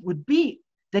what it would be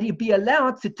that he'd be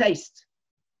allowed to taste?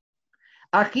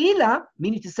 Achila,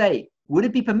 meaning to say, would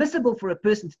it be permissible for a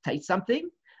person to taste something?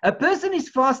 A person is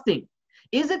fasting.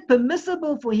 Is it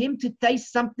permissible for him to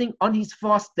taste something on his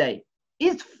fast day?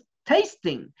 Is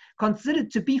tasting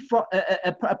considered to be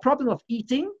a problem of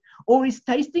eating, or is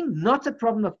tasting not a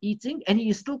problem of eating and he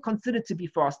is still considered to be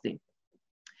fasting?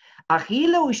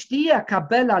 Achila ushtiya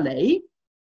kabel alei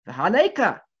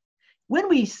v'haleika. When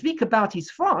we speak about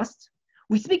his fast,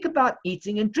 we speak about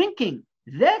eating and drinking.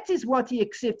 That is what he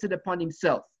accepted upon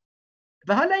himself.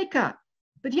 V'haleika.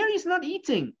 But here he's not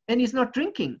eating and he's not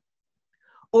drinking.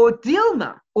 Or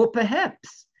dilma, or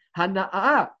perhaps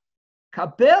hana'a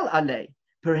kabel alei.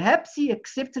 Perhaps he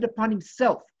accepted upon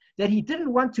himself that he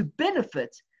didn't want to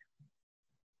benefit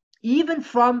even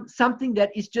from something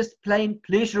that is just plain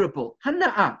pleasurable.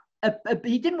 Hana'a.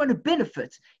 He didn't want to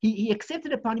benefit. He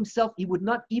accepted upon himself he would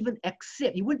not even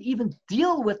accept, he wouldn't even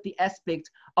deal with the aspect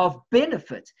of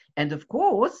benefit. And of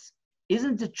course,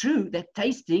 isn't it true that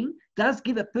tasting does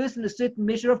give a person a certain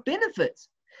measure of benefit?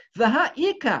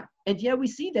 V'ha'ika, and here we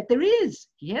see that there is.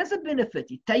 He has a benefit.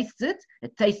 He tastes it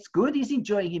tastes good, he's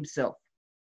enjoying himself.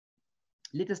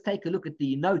 Let us take a look at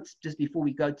the notes just before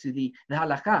we go to the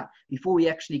halacha, before we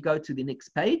actually go to the next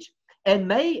page. And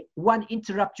may one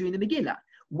interrupt you in the Megillah?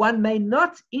 One may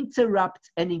not interrupt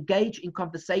and engage in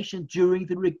conversation during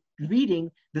the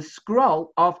reading the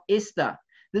scroll of Esther.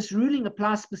 This ruling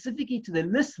applies specifically to the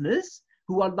listeners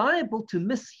who are liable to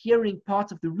miss hearing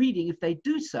part of the reading if they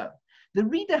do so. The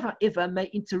reader, however, may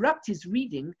interrupt his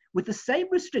reading with the same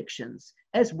restrictions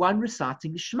as one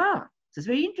reciting the Shema. So it's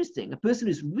very interesting. A person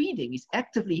who's reading is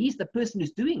actively, he's the person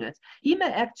who's doing it. He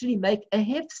may actually make a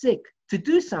hefsek to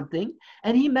do something,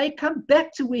 and he may come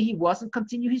back to where he was and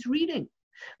continue his reading.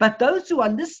 But those who are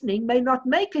listening may not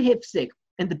make a hefsek,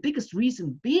 and the biggest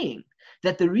reason being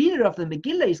that the reader of the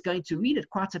Megillah is going to read at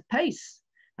quite a pace.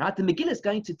 Right? The Megillah is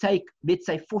going to take, let's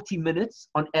say, 40 minutes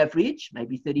on average,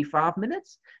 maybe 35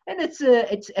 minutes, and it's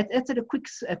at a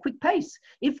quick pace.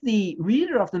 If the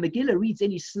reader of the Megillah reads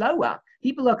any slower,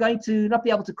 people are going to not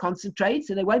be able to concentrate,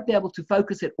 and they won't be able to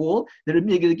focus at all. The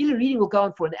Megillah reading will go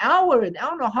on for an hour and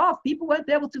a half. People won't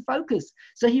be able to focus.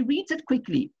 So he reads it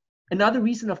quickly. Another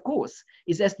reason, of course,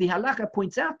 is as the halacha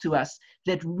points out to us,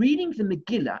 that reading the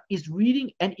Megillah is reading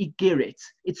an igeret.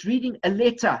 It's reading a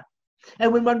letter.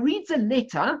 And when one reads a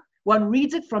letter, one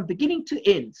reads it from beginning to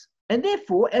end. And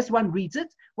therefore, as one reads it,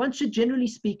 one should, generally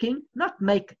speaking, not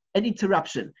make an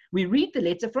interruption. We read the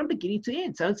letter from beginning to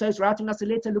end. So-and-so is writing us a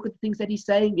letter, look at the things that he's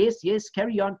saying. Yes, yes,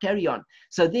 carry on, carry on.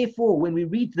 So therefore, when we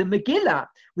read the Megillah,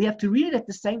 we have to read it at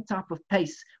the same type of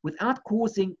pace without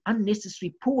causing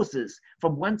unnecessary pauses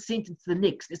from one sentence to the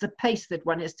next. There's a pace that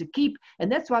one has to keep,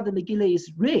 and that's why the Megillah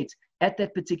is read at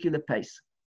that particular pace.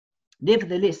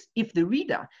 Nevertheless, if the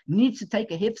reader needs to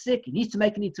take a hefsek, he needs to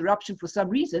make an interruption for some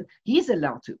reason, he is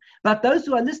allowed to. But those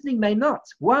who are listening may not.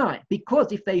 Why?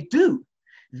 Because if they do,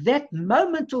 that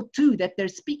moment or two that they're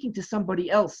speaking to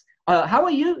somebody else, how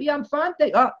are you? Yeah, I'm fine.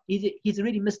 He's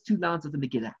already missed 2 lines of the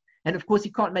Megillah. And of course,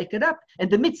 he can't make it up.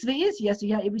 And the mitzvah is he has to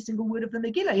hear every single word of the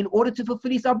Megillah in order to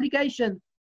fulfill his obligation.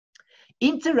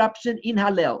 Interruption in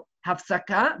Hallel.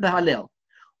 Hafsaka b'Hallel.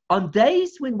 On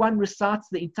days when one recites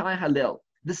the entire Hallel,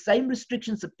 the same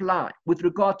restrictions apply with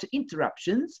regard to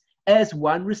interruptions as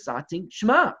one reciting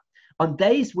Shema. On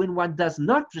days when one does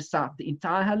not recite the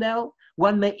entire Hallel,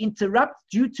 one may interrupt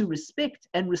due to respect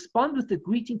and respond with a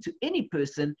greeting to any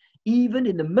person, even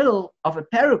in the middle of a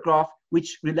paragraph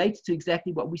which relates to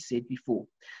exactly what we said before.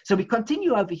 So we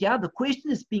continue over here. The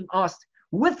question is being asked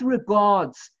with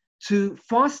regards to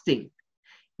fasting.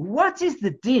 What is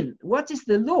the din? What is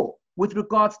the law with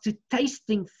regards to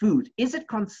tasting food? Is it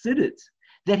considered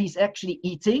that he's actually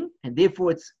eating, and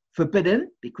therefore it's forbidden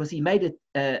because he made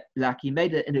it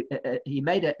he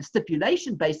made a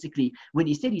stipulation basically when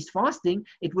he said he's fasting.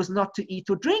 It was not to eat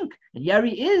or drink, and here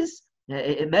he is.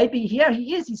 Maybe here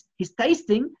he is. He's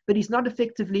tasting, but he's not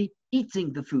effectively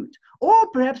eating the food. Or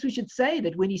perhaps we should say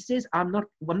that when he says, "I'm not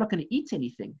going to eat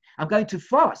anything. I'm going to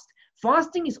fast."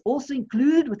 Fasting is also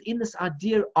included within this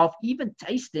idea of even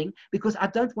tasting, because I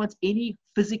don't want any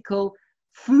physical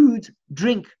food,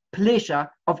 drink, pleasure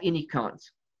of any kind.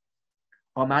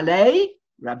 Omalei,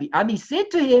 Rabbi Ami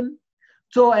said to him,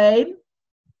 To'em,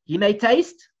 he may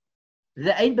taste,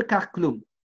 ve'ein bekach klum,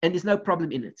 and there's no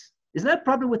problem in it. There's no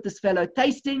problem with this fellow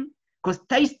tasting, because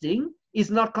tasting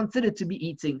is not considered to be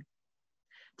eating.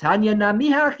 Tanya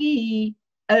namihachi,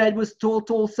 and it was taught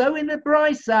also in the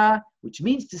Brisa, which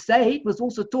means to say it was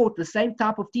also taught the same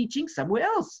type of teaching somewhere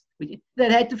else.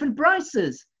 That had different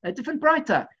Brisas, a different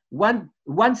Brita. One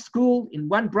school in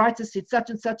one Brita said such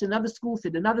and such, another school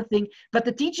said another thing, but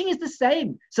the teaching is the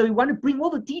same. So we want to bring all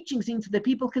the teachings in so that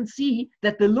people can see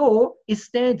that the law is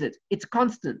standard, it's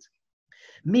constant.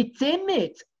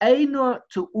 Mitemet eino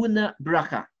tu'una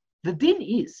bracha. The din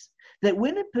is that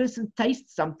when a person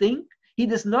tastes something, he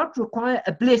does not require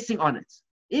a blessing on it.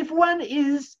 If one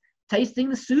is tasting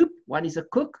the soup, one is a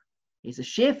cook, he's a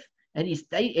chef, and he's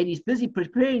busy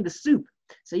preparing the soup,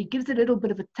 so he gives it a little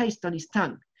bit of a taste on his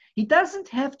tongue. He doesn't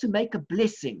have to make a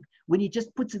blessing when he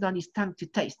just puts it on his tongue to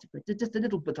taste, but just a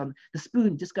little bit on the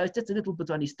spoon, just goes just a little bit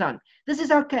on his tongue. This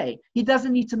is okay. He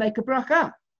doesn't need to make a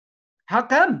bracha. How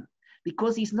come?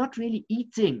 Because he's not really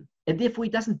eating, and therefore he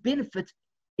doesn't benefit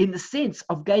in the sense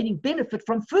of gaining benefit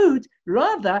from food.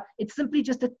 Rather, it's simply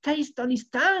just a taste on his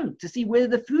tongue to see whether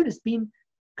the food has been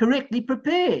correctly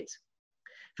prepared.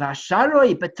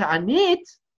 Vasharoi b'ta'anit,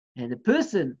 and the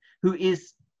person who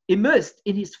is immersed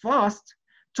in his fast,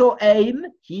 to'aim,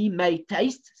 he may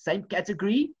taste, same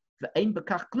category, v'ein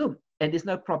bekach klum, and there's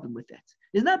no problem with that.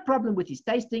 There's no problem with his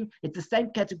tasting. It's the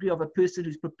same category of a person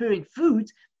who's preparing food,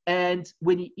 and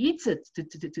when he eats it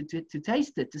to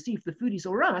taste it, to see if the food is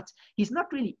all right, he's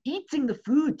not really eating the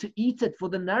food to eat it for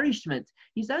the nourishment.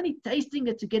 He's only tasting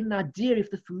it to get an idea if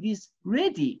the food is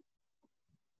ready.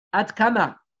 Ad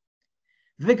kama.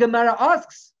 The Gemara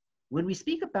asks, when we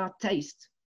speak about taste,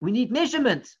 we need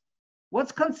measurement.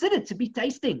 What's considered to be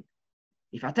tasting?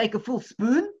 If I take a full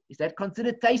spoon, is that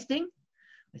considered tasting?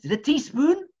 Is it a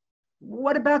teaspoon?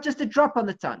 What about just a drop on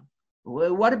the tongue?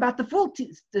 What about the full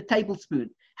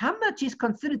tablespoon? How much is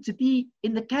considered to be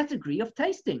in the category of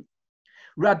tasting?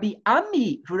 Rabbi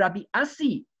Ami for Rabbi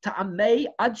Asi ta'amei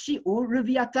adshi or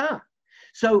reviata.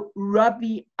 So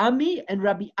Rabbi Ami and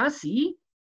Rabbi Asi,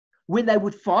 when they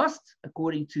would fast,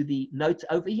 according to the note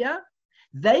over here,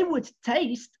 they would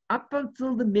taste up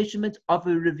until the measurement of a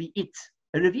revi'it.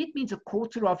 A revi'it means a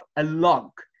quarter of a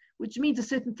log, which means a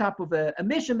certain type of a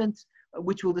measurement,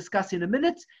 which we'll discuss in a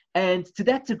minute. And to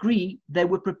that degree, they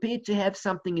were prepared to have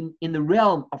something in the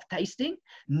realm of tasting,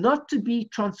 not to be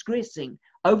transgressing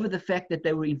over the fact that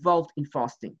they were involved in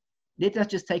fasting. Let us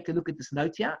just take a look at this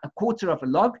note here. A quarter of a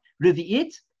log,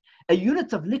 revi'it, a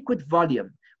unit of liquid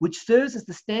volume, which serves as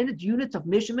the standard unit of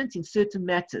measurement in certain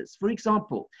matters. For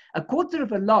example, a quarter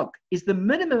of a log is the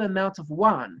minimum amount of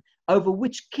wine over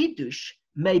which kiddush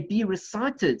may be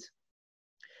recited.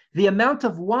 The amount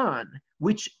of wine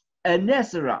which a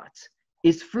Nazarite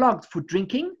is flogged for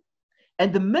drinking,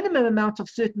 and the minimum amount of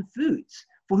certain foods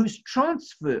for whose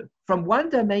transfer from one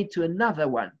domain to another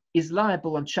one is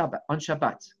liable on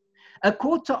Shabbat. A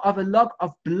quarter of a log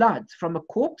of blood from a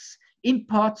corpse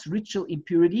imparts ritual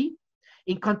impurity.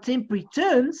 In contemporary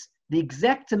terms, the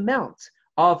exact amount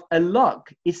of a log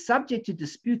is subject to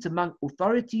dispute among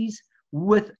authorities,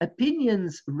 with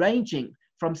opinions ranging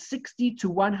from 60 to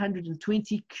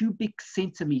 120 cubic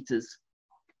centimeters.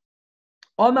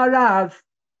 Omar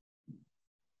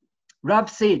Rav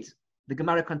said, the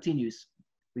Gemara continues,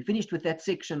 we finished with that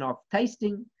section of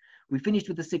tasting, we finished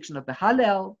with the section of the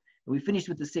Hallel, we finished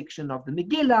with the section of the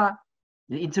Megillah,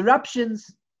 the interruptions.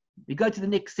 We go to the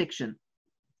next section.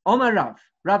 Omar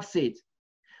Rav said,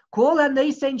 Kol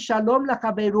hanesein shalom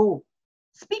lachaberu.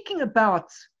 Speaking about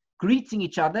greeting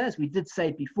each other, as we did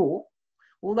say before,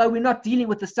 although we're not dealing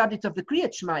with the subject of the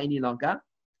Kriyat Shema any longer,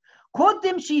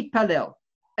 Kodem she'itpalel.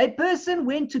 A person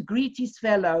went to greet his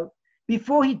fellow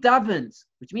before he davened,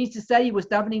 which means to say he was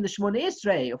davening the Shemona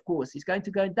Esrei, of course. He's going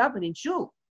to go and daven in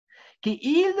shul.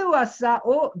 Ki'ilu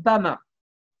asa'o bama.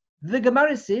 The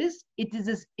Gemara says it is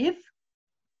as if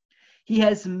he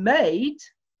has made,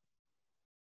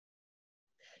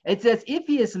 it's as if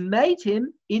he has made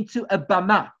him into a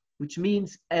bama, which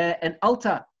means an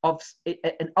altar.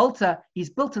 He's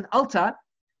built an altar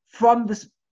from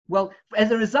Well,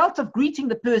 as a result of greeting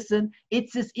the person,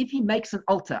 it's as if he makes an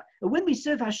altar. And when we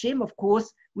serve Hashem, of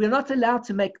course, we're not allowed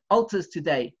to make altars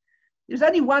today. There's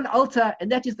only one altar,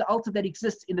 and that is the altar that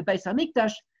exists in the Beis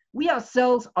Hamikdash. We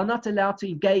ourselves are not allowed to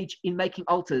engage in making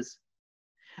altars.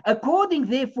 According,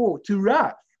 therefore, to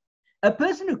Rav, a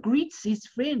person who greets his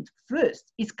friend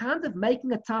first is kind of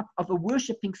making a type of a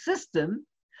worshipping system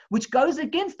which goes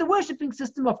against the worshipping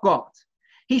system of God.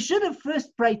 He should have first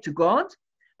prayed to God,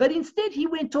 but instead he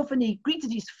went off and he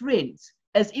greeted his friends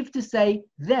as if to say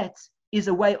that is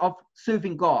a way of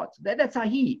serving God. That's how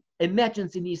he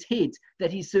imagines in his head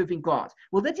that he's serving God.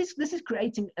 Well, this is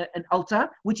creating an altar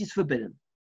which is forbidden.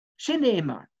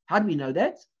 Shene'emar. How do we know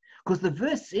that? Because the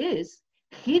verse says,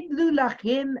 Chidlu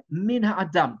lachem min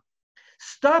ha'adam.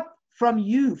 Stop from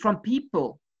you, from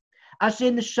people.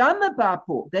 Asher neshama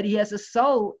ba'po, that he has a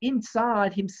soul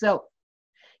inside himself.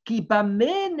 Ki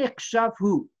bameh nechshav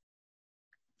hu.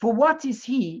 For what is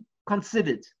he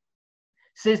considered?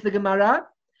 Says the Gemara,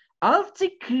 Al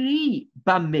tikri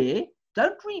bameh.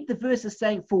 Don't read the verse as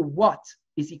saying for what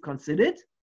is he considered,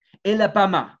 ela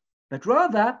bama, but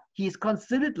rather he is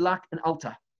considered like an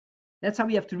altar. That's how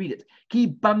we have to read it. Ki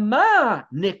bama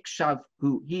nechshav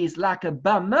hu. He is like a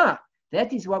bama.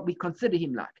 That is what we consider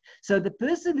him like. So the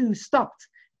person who stopped,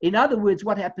 in other words,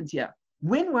 what happened here?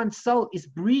 When one's soul is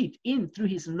breathed in through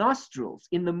his nostrils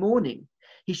in the morning,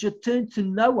 he should turn to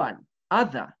no one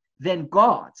other than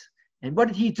God. And what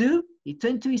did he do? He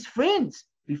turned to his friends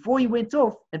before he went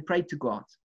off and prayed to God.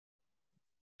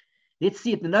 Let's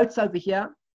see at the notes over here.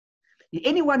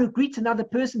 Anyone who greets another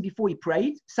person before he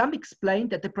prayed, some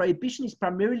explained that the prohibition is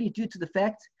primarily due to the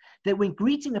fact that when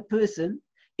greeting a person,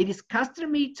 it is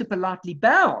customary to politely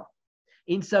bow.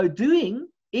 In so doing,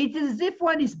 it is as if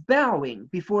one is bowing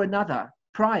before another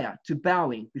prior to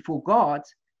bowing before God,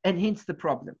 and hence the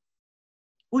problem.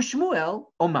 Ushmuel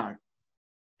Omar.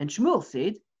 And Shmuel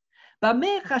said,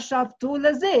 Bameh chashavto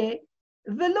lazeh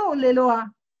velo leloah.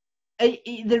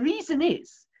 The reason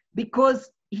is because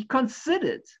he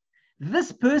considered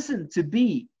this person to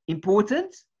be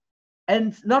important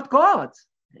and not God.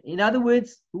 In other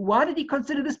words, why did he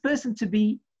consider this person to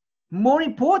be more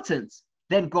important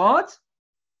than God?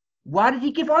 Why did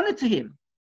he give honor to him?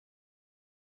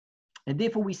 And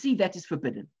therefore we see that is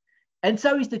forbidden. And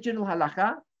so is the general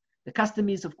halacha. The custom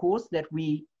is, of course, that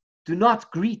we do not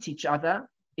greet each other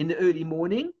in the early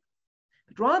morning,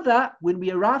 but rather when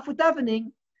we arrive for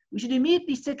davening, we should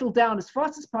immediately settle down as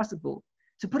fast as possible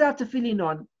to put our tefillin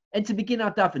on and to begin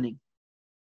our davening.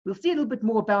 We'll see a little bit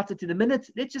more about it in a minute.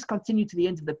 Let's just continue to the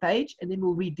end of the page and then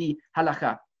we'll read the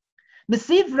halacha.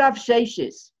 Mesiv Rav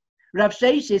Sheshes. Rav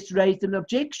Sheshes raised an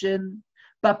objection,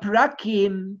 but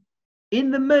prakim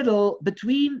in the middle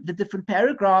between the different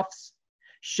paragraphs.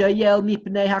 Shayel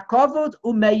mipnei hakavod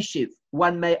umeishiv.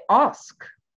 One may ask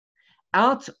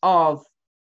out of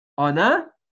honor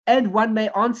and one may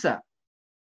answer.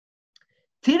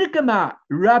 Tirkama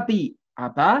Rabbi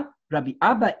Abba. Rabbi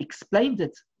Abba explained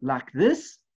it like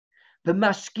this. The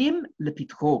mashkim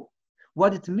lepitcho.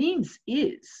 What it means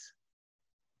is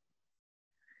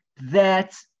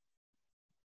that,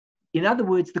 in other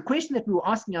words, the question that we were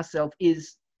asking ourselves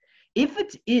is, if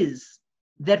it is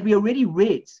that we already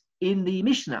read in the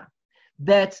Mishnah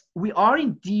that we are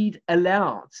indeed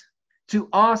allowed to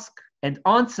ask and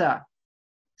answer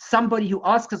somebody who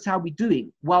asks us how we're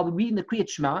doing while we're reading the Kriyat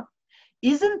Shema,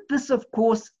 isn't this, of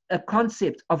course, a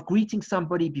concept of greeting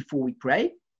somebody before we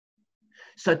pray?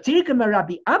 So Tirkama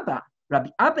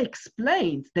Rabbi Abba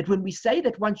explained that when we say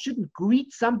that one shouldn't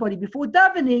greet somebody before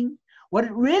davening, what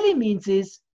it really means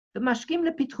is the mashkim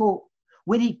lepitcho.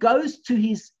 When he goes to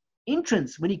his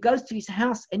entrance, when he goes to his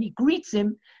house and he greets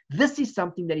him, this is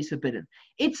something that is forbidden.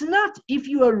 It's not if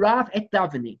you arrive at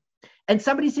davening and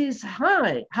somebody says,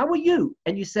 "Hi, how are you?"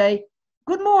 and you say,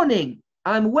 "Good morning,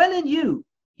 I'm well, and you?"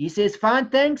 He says, "Fine,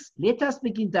 thanks, let us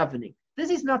begin davening."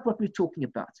 This is not what we're talking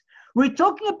about. We're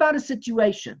talking about a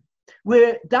situation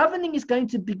where davening is going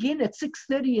to begin at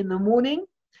 6:30 in the morning,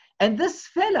 and this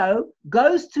fellow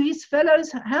goes to his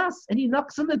fellow's house and he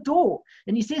knocks on the door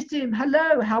and he says to him,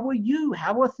 "Hello, how are you?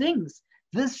 How are things?"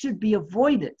 This should be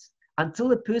avoided until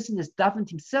the person has davened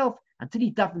himself, until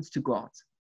he davens to God.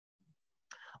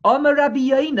 Omar Rabbi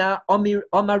Yoina,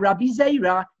 Omar Rabbi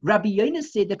Zeira, Rabbi Yoina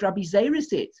said that Rabbi Zeira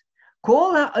said,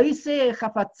 Kol ha'oseh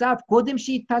chafatzav kodem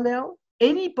she'itpalel.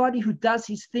 Anybody who does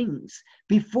his things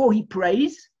before he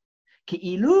prays,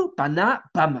 ki'ilu bana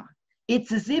bama.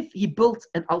 It's as if he built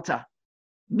an altar.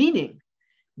 Meaning,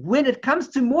 when it comes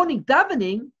to morning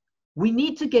davening, we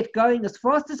need to get going as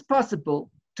fast as possible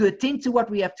to attend to what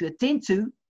we have to attend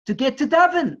to get to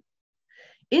daven.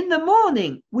 In the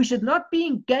morning, we should not be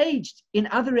engaged in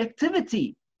other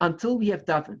activity until we have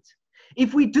davened.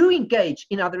 If we do engage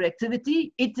in other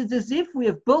activity, it is as if we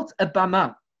have built a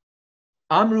bama.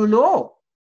 Amru lo.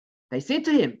 They said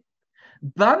to him,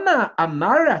 Bama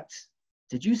amarat.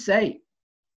 Did you say?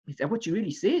 Is that what you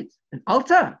really said? An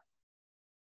altar?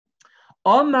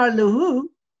 Amar lahu.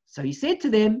 So he said to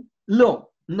them, Lo.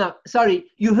 No,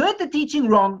 sorry, you heard the teaching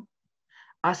wrong.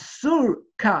 Asur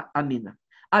ka amina.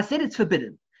 I said it's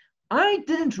forbidden. I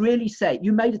didn't really say,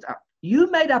 you made it up.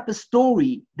 You made up a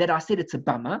story that I said it's a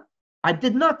bama. I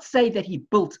did not say that he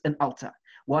built an altar.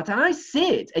 What I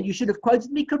said, and you should have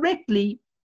quoted me correctly,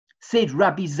 said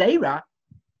Rabbi Zera,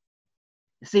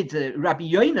 said Rabbi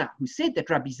Yoina, who said that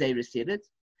Rabbi Zera said it.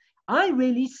 I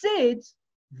really said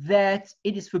that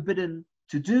it is forbidden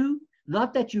to do,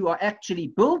 not that you are actually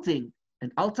building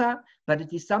an altar, but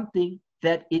it is something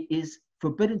that it is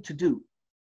forbidden to do.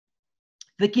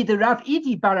 V'kid Rav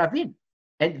Idi bar Avin,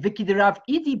 and V'kid Rav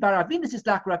Idi bar Avin, this is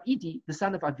like Rav Idi, the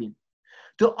son of Avin.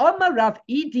 To Omar Rav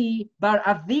Idi bar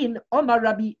Avin, Omar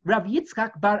Rav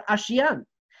Yitzchak bar Ashian,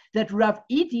 that Rav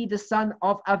Idi, the son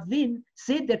of Avin,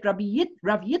 said that Rav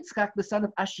Yitzchak, the son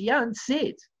of Ashian,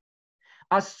 said,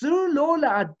 Asur lo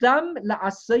la'adam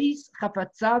la'asais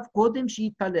chafatzav kodem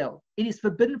she'itpalel. It is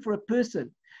forbidden for a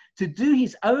person to do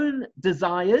his own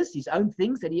desires, his own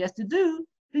things that he has to do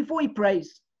before he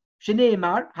prays.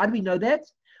 Shneimar, how do we know that?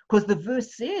 Because the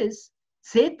verse says,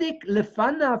 Tzedek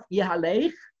lefanav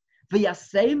yahalech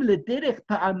v'yasem lederech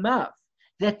pa'amav.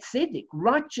 That tzedek,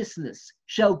 righteousness,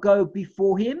 shall go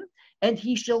before him, and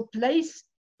he shall place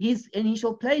his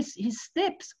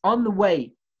steps on the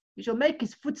way. He shall make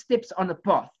his footsteps on a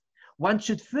path. One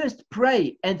should first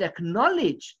pray and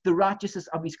acknowledge the righteousness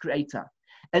of his Creator,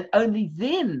 and only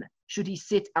then should he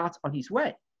set out on his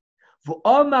way. For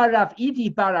Omar Rav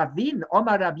Idi bar Avin,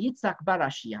 Omar Rav Yitzchak bar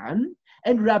Ashian,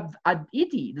 and Rav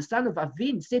Idi, the son of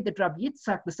Avin, said that Rav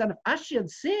Yitzchak, the son of Ashian,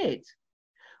 said,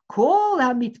 Kol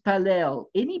hamitpalel,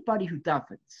 anybody who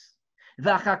davens,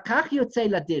 v'achakach yotzei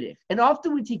laderech, and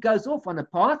afterwards he goes off on a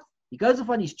path, he goes off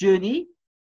on his journey.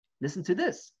 Listen to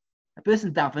this. A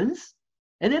person davens,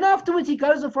 and then afterwards he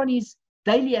goes off on his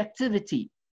daily activity.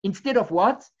 Instead of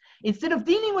what? Instead of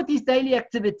dealing with his daily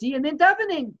activity and then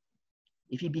davening.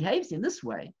 If he behaves in this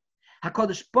way,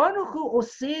 HaKadosh Baruch Hu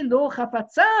oseh lo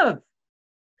chapatzav.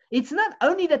 It's not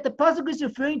only that the pasuk is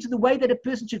referring to the way that a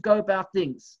person should go about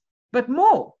things, but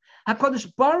more.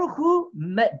 HaKadosh Baruch Hu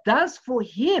does for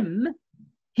him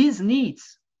his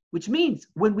needs, which means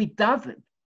when we daven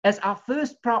as our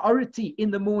first priority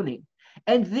in the morning,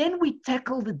 and then we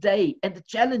tackle the day and the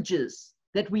challenges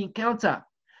that we encounter,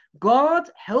 God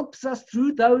helps us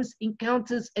through those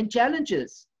encounters and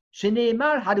challenges.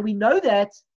 Shneimar, how do we know that?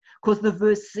 Because the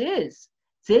verse says,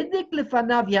 Tzedek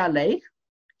lefanav yalech,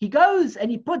 he goes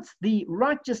and he puts the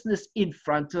righteousness in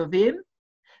front of him,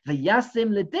 v'yasem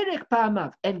lederech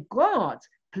pa'amav, and God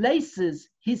places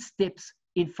his steps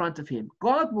in front of him.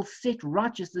 God will set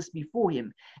righteousness before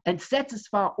him and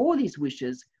satisfy all his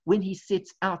wishes when he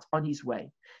sets out on his way.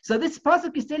 So this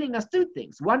pasuk is telling us two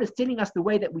things. One is telling us the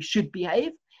way that we should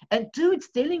behave, and two,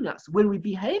 it's telling us when we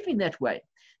behave in that way,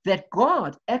 that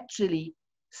God actually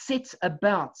sets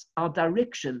about our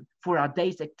direction for our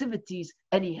day's activities,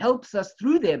 and he helps us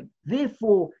through them.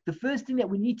 Therefore, the first thing that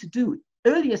we need to do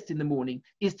earliest in the morning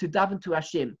is to daven to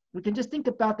Hashem. We can just think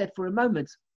about that for a moment.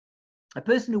 A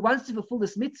person who wants to fulfill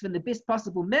this mitzvah in the best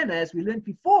possible manner, as we learned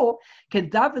before, can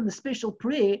daven the special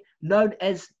prayer known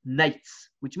as nates,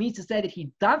 which means to say that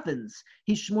he davens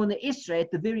his Shemona Esrei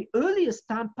at the very earliest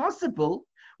time possible,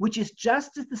 which is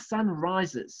just as the sun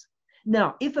rises.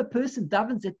 Now, if a person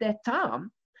davens at that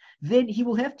time, then he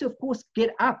will have to, of course,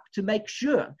 get up to make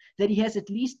sure that he has at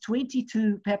least 20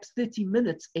 to perhaps 30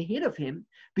 minutes ahead of him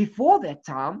before that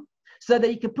time, so that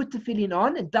he can put the tefillin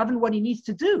on and daven what he needs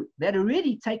to do. That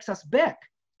already takes us back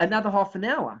another half an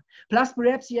hour. Plus,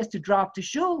 perhaps he has to drive to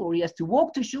shul, or he has to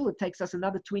walk to shul. It takes us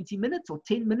another 20 minutes or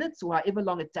 10 minutes, or however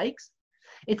long it takes,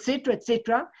 etc.,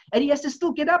 etc. And he has to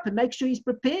still get up and make sure he's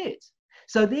prepared.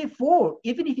 So therefore,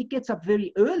 even if he gets up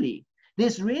very early,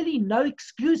 there's really no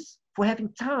excuse for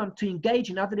having time to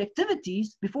engage in other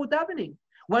activities before davening.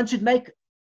 One should make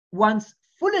one's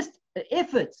fullest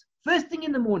efforts first thing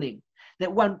in the morning.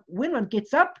 That when one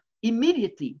gets up,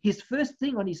 immediately his first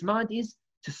thing on his mind is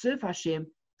to serve Hashem,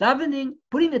 davening,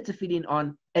 putting the tefillin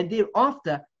on, and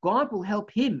thereafter God will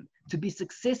help him to be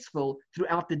successful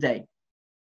throughout the day.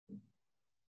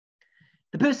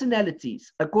 The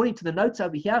personalities, according to the notes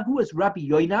over here, who was Rabbi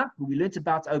Yoina, who we learnt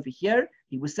about over here?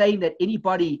 He was saying that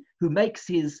anybody who makes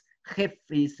his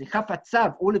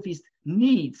chafatzav, all of his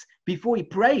needs, before he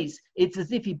prays, it's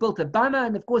as if he built a bama,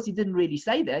 and of course he didn't really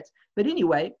say that. But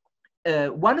anyway,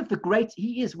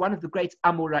 he is one of the great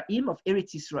Amoraim of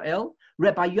Eretz Israel.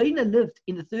 Rabbi Yonah lived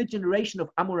in the third generation of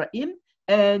Amoraim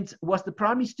and was the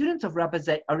primary student of Rabbi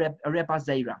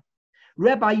Zera.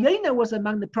 Rabbi Yonah was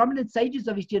among the prominent sages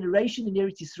of his generation in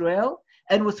Eretz Israel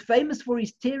and was famous for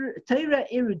his Torah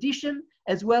erudition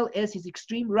as well as his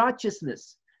extreme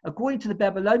righteousness. According to the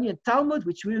Babylonian Talmud,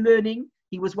 which we're learning,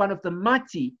 he was one of the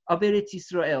mighty of Eretz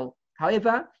Israel.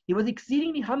 However, he was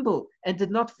exceedingly humble and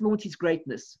did not flaunt his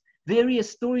greatness. Various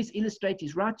stories illustrate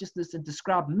his righteousness and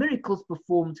describe miracles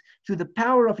performed through the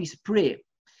power of his prayer.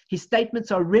 His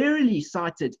statements are rarely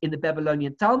cited in the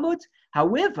Babylonian Talmud.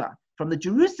 However, from the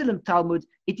Jerusalem Talmud,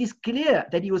 it is clear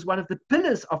that he was one of the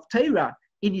pillars of Torah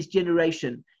in his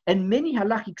generation, and many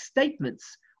halachic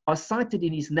statements are cited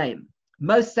in his name.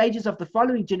 Most sages of the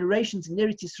following generations in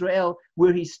Eretz Israel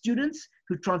were his students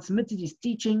who transmitted his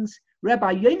teachings.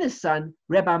 Rabbi Yonah's son,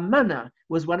 Rabbi Mana,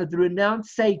 was one of the renowned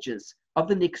sages of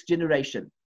the next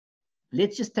generation.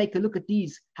 Let's just take a look at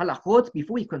these halachot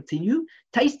before we continue.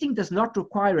 Tasting does not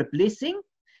require a blessing.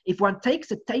 If one takes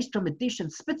a taste from a dish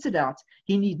and spits it out,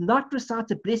 he need not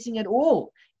recite a blessing at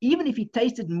all, even if he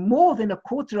tasted more than a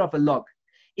quarter of a log.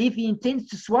 If he intends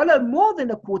to swallow more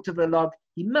than a quarter of a log,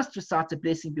 he must recite a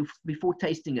blessing before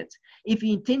tasting it. If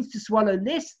he intends to swallow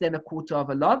less than a quarter of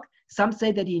a log, some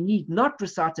say that he need not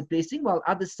recite a blessing, while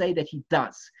others say that he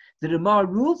does. The Gemara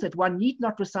rules that one need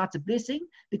not recite a blessing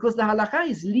because the halacha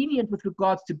is lenient with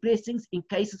regards to blessings in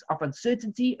cases of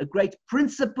uncertainty, a great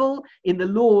principle in the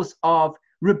laws of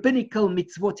rabbinical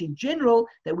mitzvot in general,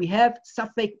 that we have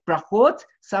safek brachot,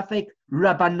 safek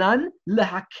rabbanan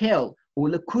lehakel, or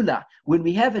lekula. When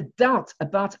we have a doubt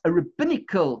about a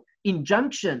rabbinical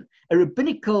injunction, a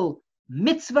rabbinical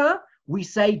mitzvah, we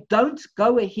say don't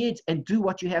go ahead and do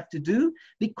what you have to do,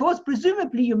 because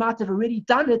presumably you might have already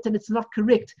done it and it's not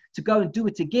correct to go and do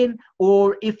it again,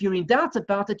 or if you're in doubt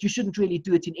about it, you shouldn't really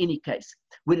do it in any case.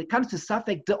 When it comes to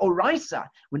safek deoraisa,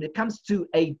 when it comes to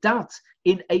a doubt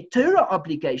in a Torah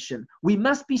obligation, we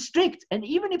must be strict. And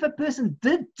even if a person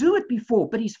did do it before,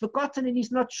 but he's forgotten and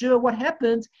he's not sure what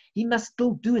happened, he must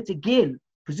still do it again,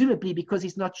 presumably because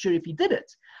he's not sure if he did it.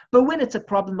 But when it's a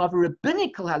problem of a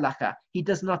rabbinical halacha, he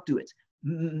does not do it.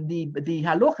 The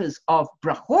halachas of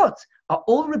brachot are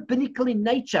all rabbinical in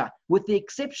nature, with the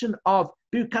exception of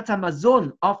birkat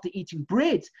hamazon after eating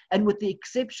bread, and with the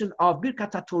exception of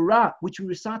birkat Torah, which we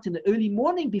recite in the early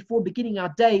morning before beginning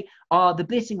our day, are the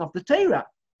blessing of the Torah.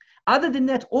 Other than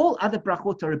that, all other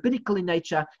brachot are rabbinical in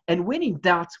nature, and when in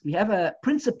doubt, we have a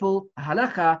principle, a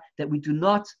halacha, that we do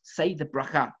not say the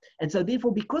bracha. And so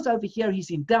therefore, because over here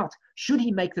he's in doubt, should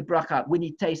he make the bracha when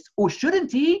he tastes, or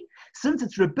shouldn't he? Since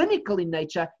it's rabbinical in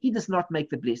nature, he does not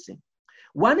make the blessing.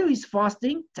 One who is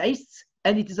fasting tastes,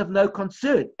 and it is of no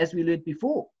concern, as we learned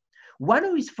before. One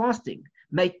who is fasting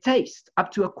may taste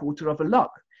up to a quarter of a log,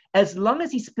 as long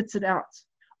as he spits it out.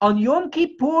 On Yom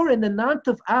Kippur and the 9th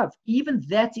of Av, even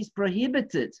that is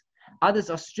prohibited.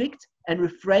 Others are strict and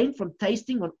refrain from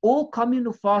tasting on all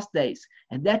communal fast days,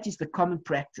 and that is the common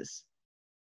practice.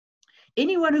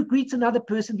 Anyone who greets another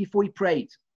person before he prayed,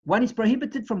 one is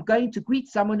prohibited from going to greet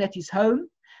someone at his home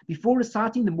before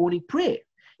reciting the morning prayer.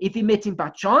 If he met him by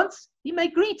chance, he may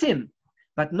greet him,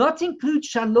 but not include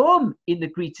shalom in the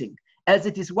greeting, as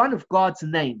it is one of God's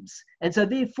names. And so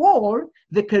therefore,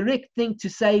 the correct thing to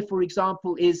say, for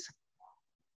example, is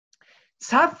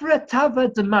Tzafra Tava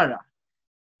Demara.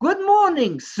 Good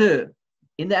morning, sir,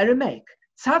 in the Aramaic.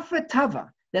 Tzafra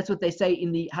Tava, that's what they say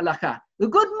in the halacha.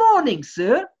 Good morning,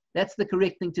 sir. That's the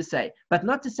correct thing to say, but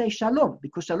not to say shalom,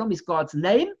 because shalom is God's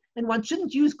name, and one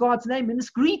shouldn't use God's name in this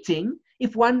greeting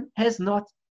if one has not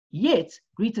yet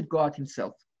greeted God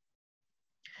himself.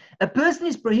 A person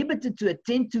is prohibited to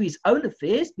attend to his own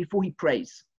affairs before he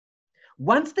prays.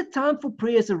 Once the time for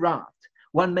prayer has arrived,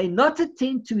 one may not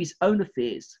attend to his own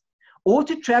affairs or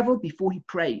to travel before he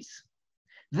prays.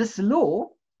 This law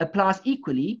applies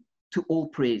equally to all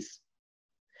prayers.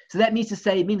 So that means to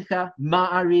say mincha,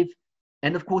 ma'ariv,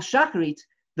 and of course shacharit.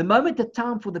 The moment the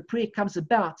time for the prayer comes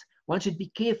about, one should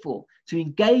be careful to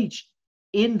engage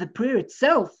in the prayer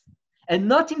itself and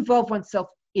not involve oneself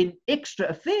in extra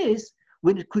affairs,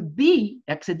 when it could be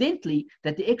accidentally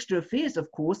that the extra affairs,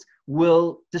 of course,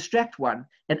 will distract one.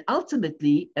 And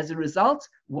ultimately, as a result,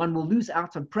 one will lose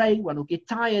out on praying, one will get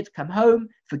tired, come home,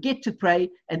 forget to pray,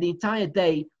 and the entire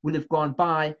day will have gone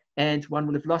by and one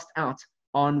will have lost out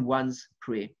on one's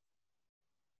prayer.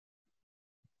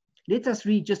 Let us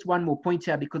read just one more point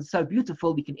here because it's so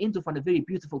beautiful. We can end off on a very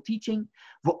beautiful teaching.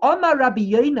 V'omar Rabbi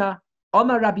Yonah,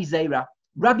 Omar Rabbi Zera.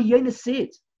 Rabbi Yonah said,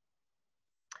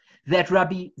 that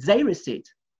Rabbi Zera said,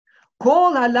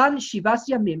 Kol halan shivas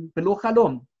yamim belo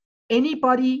chalom.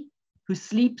 Anybody who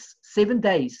sleeps 7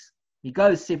 days, he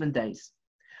goes 7 days,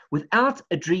 without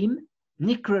a dream,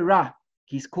 nikra ra,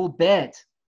 he's called bad.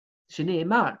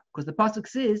 Shneimar, because the pasuk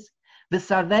says,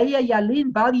 v'saveya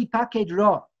yalin bali paked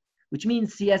ra, which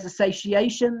means he has a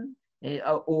satiation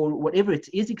or whatever it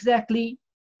is exactly,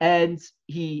 and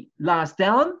he lies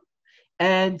down,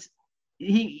 and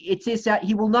it says that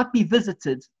he will not be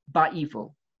visited by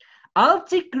evil. Al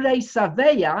tikrei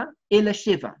saveya ela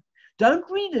shiva. Don't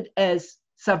read it as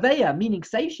saveya, meaning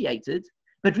satiated,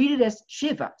 but read it as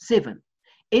shiva, 7.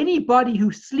 Anybody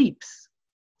who sleeps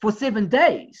for 7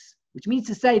 days, which means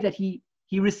to say that he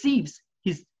receives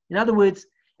his, in other words,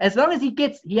 as long as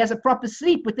he has a proper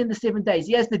sleep within the 7 days,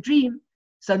 he has the dream,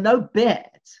 so no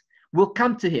bad will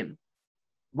come to him.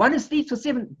 One who sleeps for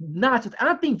 7 nights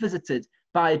without being visited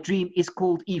by a dream is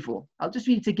called evil. I'll just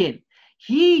read it again.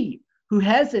 He who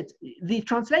has it, the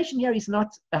translation here is not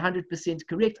 100%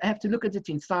 correct. I have to look at it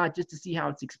inside just to see how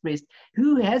it's expressed.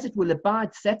 Who has it will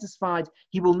abide satisfied.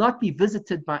 He will not be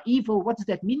visited by evil. What does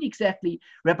that mean exactly?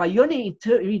 Rabbi Yonah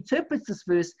interprets this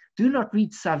verse, do not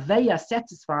read saveya,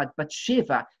 satisfied, but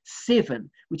sheva, 7,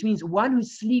 which means one who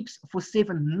sleeps for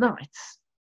 7 nights.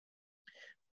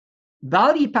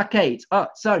 Bali paked,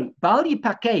 Bali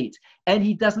paked, and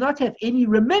he does not have any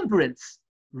remembrance,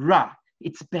 ra,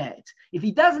 it's bad. If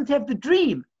he doesn't have the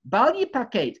dream, Bali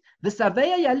paked, the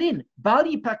saveya yalin,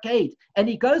 Bali paked, and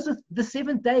he goes with the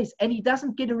 7 days and he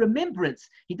doesn't get a remembrance,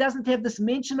 he doesn't have this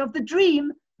mention of the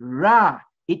dream, ra,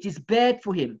 it is bad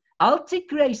for him. Al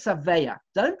tikrei saveya,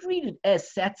 don't read it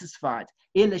as satisfied,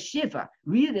 ela shiva,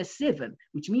 read it as 7,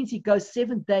 which means he goes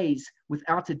 7 days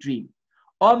without a dream.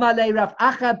 Omale Rav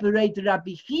Acha bereid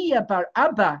Rabbi Chia bar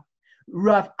Abba,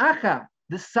 Rav Acha,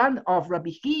 the son of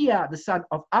Rabbi Chia, the son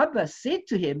of Abba, said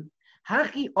to him,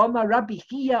 Hachi Omar Rabbi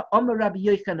Chia, Omar Rabbi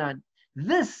Yochanan.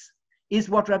 This is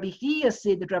what Rabbi Chia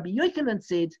said, that Rabbi Yochanan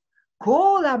said,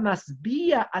 Kol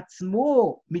hamasbiya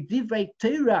atzmo midivrei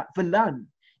Torah v'lan.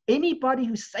 Anybody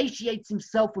who satiates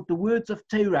himself with the words of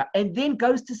Torah and then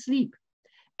goes to sleep,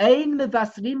 Ein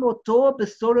mevasrim oto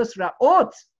besoros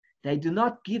ra'ot. They do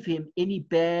not give him any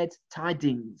bad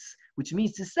tidings, which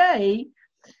means to say,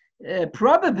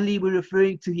 probably we're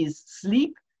referring to his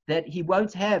sleep, that he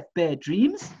won't have bad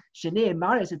dreams.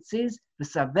 Shneimar, as it says,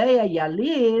 v'saveya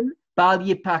yalin bal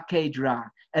yipaked ra.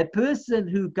 A person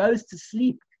who goes to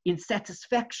sleep in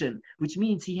satisfaction, which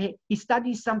means he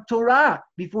studies some Torah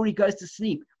before he goes to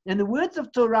sleep. And the words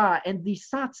of Torah and the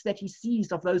sights that he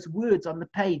sees of those words on the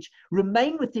page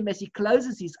remain with him as he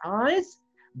closes his eyes.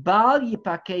 Bal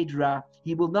yipaked ra,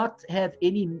 he will not have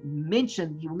any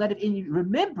mention, he will not have any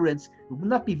remembrance, he will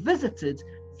not be visited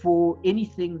for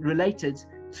anything related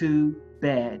to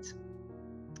bad.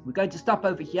 We're going to stop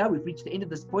over here. We've reached the end of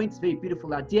this point. It's a very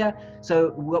beautiful idea. So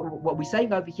what we're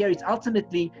saying over here is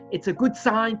ultimately it's a good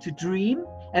sign to dream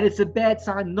and it's a bad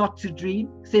sign not to dream.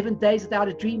 7 days without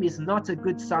a dream is not a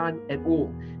good sign at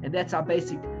all. And that's our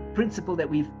basic principle that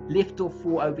we've left off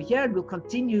for over here. And we'll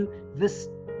continue this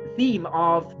theme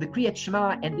of the recite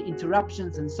Shema and the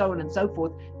interruptions and so on and so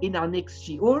forth in our next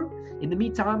shiur. In the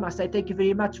meantime, I say thank you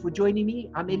very much for joining me.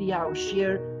 I'm Eliyahu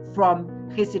Shir from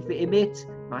Chesed Ve'emet.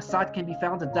 My site can be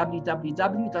found at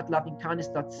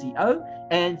www.lovingkindness.co,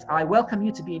 and I welcome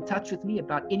you to be in touch with me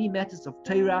about any matters of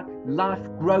Torah, life,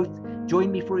 growth.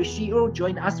 Join me for a shiur,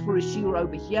 join us for a shiur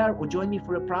over here, or join me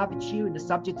for a private shiur in the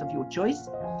subject of your choice.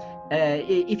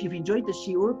 If you've enjoyed the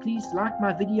shiur, please like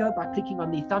my video by clicking on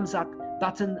the thumbs up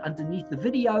button underneath the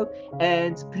video,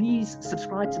 and please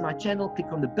subscribe to my channel,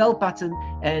 click on the bell button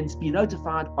and be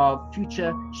notified of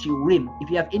future shiurim. If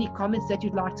you have any comments that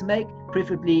you'd like to make,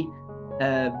 preferably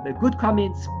good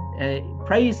comments,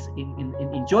 praise, in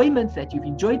enjoyment, that you've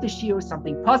enjoyed the shiur,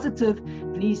 something positive,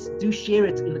 please do share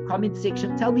it in the comment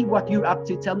section. Tell me what you're up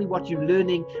to, tell me what you're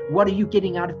learning, what are you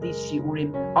getting out of these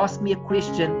shiurim. Ask me a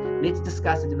question, let's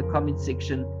discuss it in the comment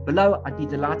section below. I'd be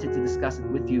delighted to discuss it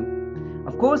with you.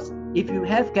 Of course, if you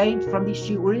have gained from these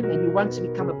shiurim and you want to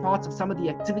become a part of some of the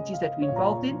activities that we're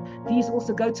involved in, please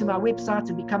also go to my website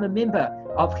and become a member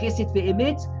of Chesed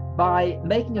Ve'emet by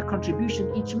making a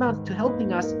contribution each month to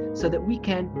helping us so that we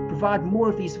can provide more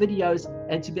of these videos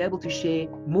and to be able to share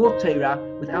more Torah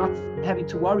without having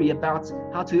to worry about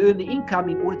how to earn the income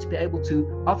in order to be able to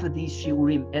offer these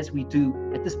shiurim as we do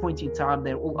at this point in time.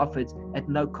 They're all offered at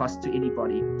no cost to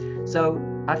anybody. So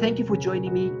I thank you for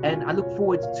joining me, and I look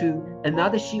forward to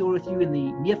another shiur with you in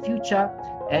the near future,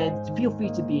 and feel free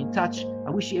to be in touch.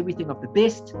 I wish you everything of the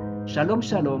best. Shalom,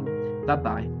 shalom.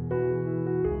 Bye-bye.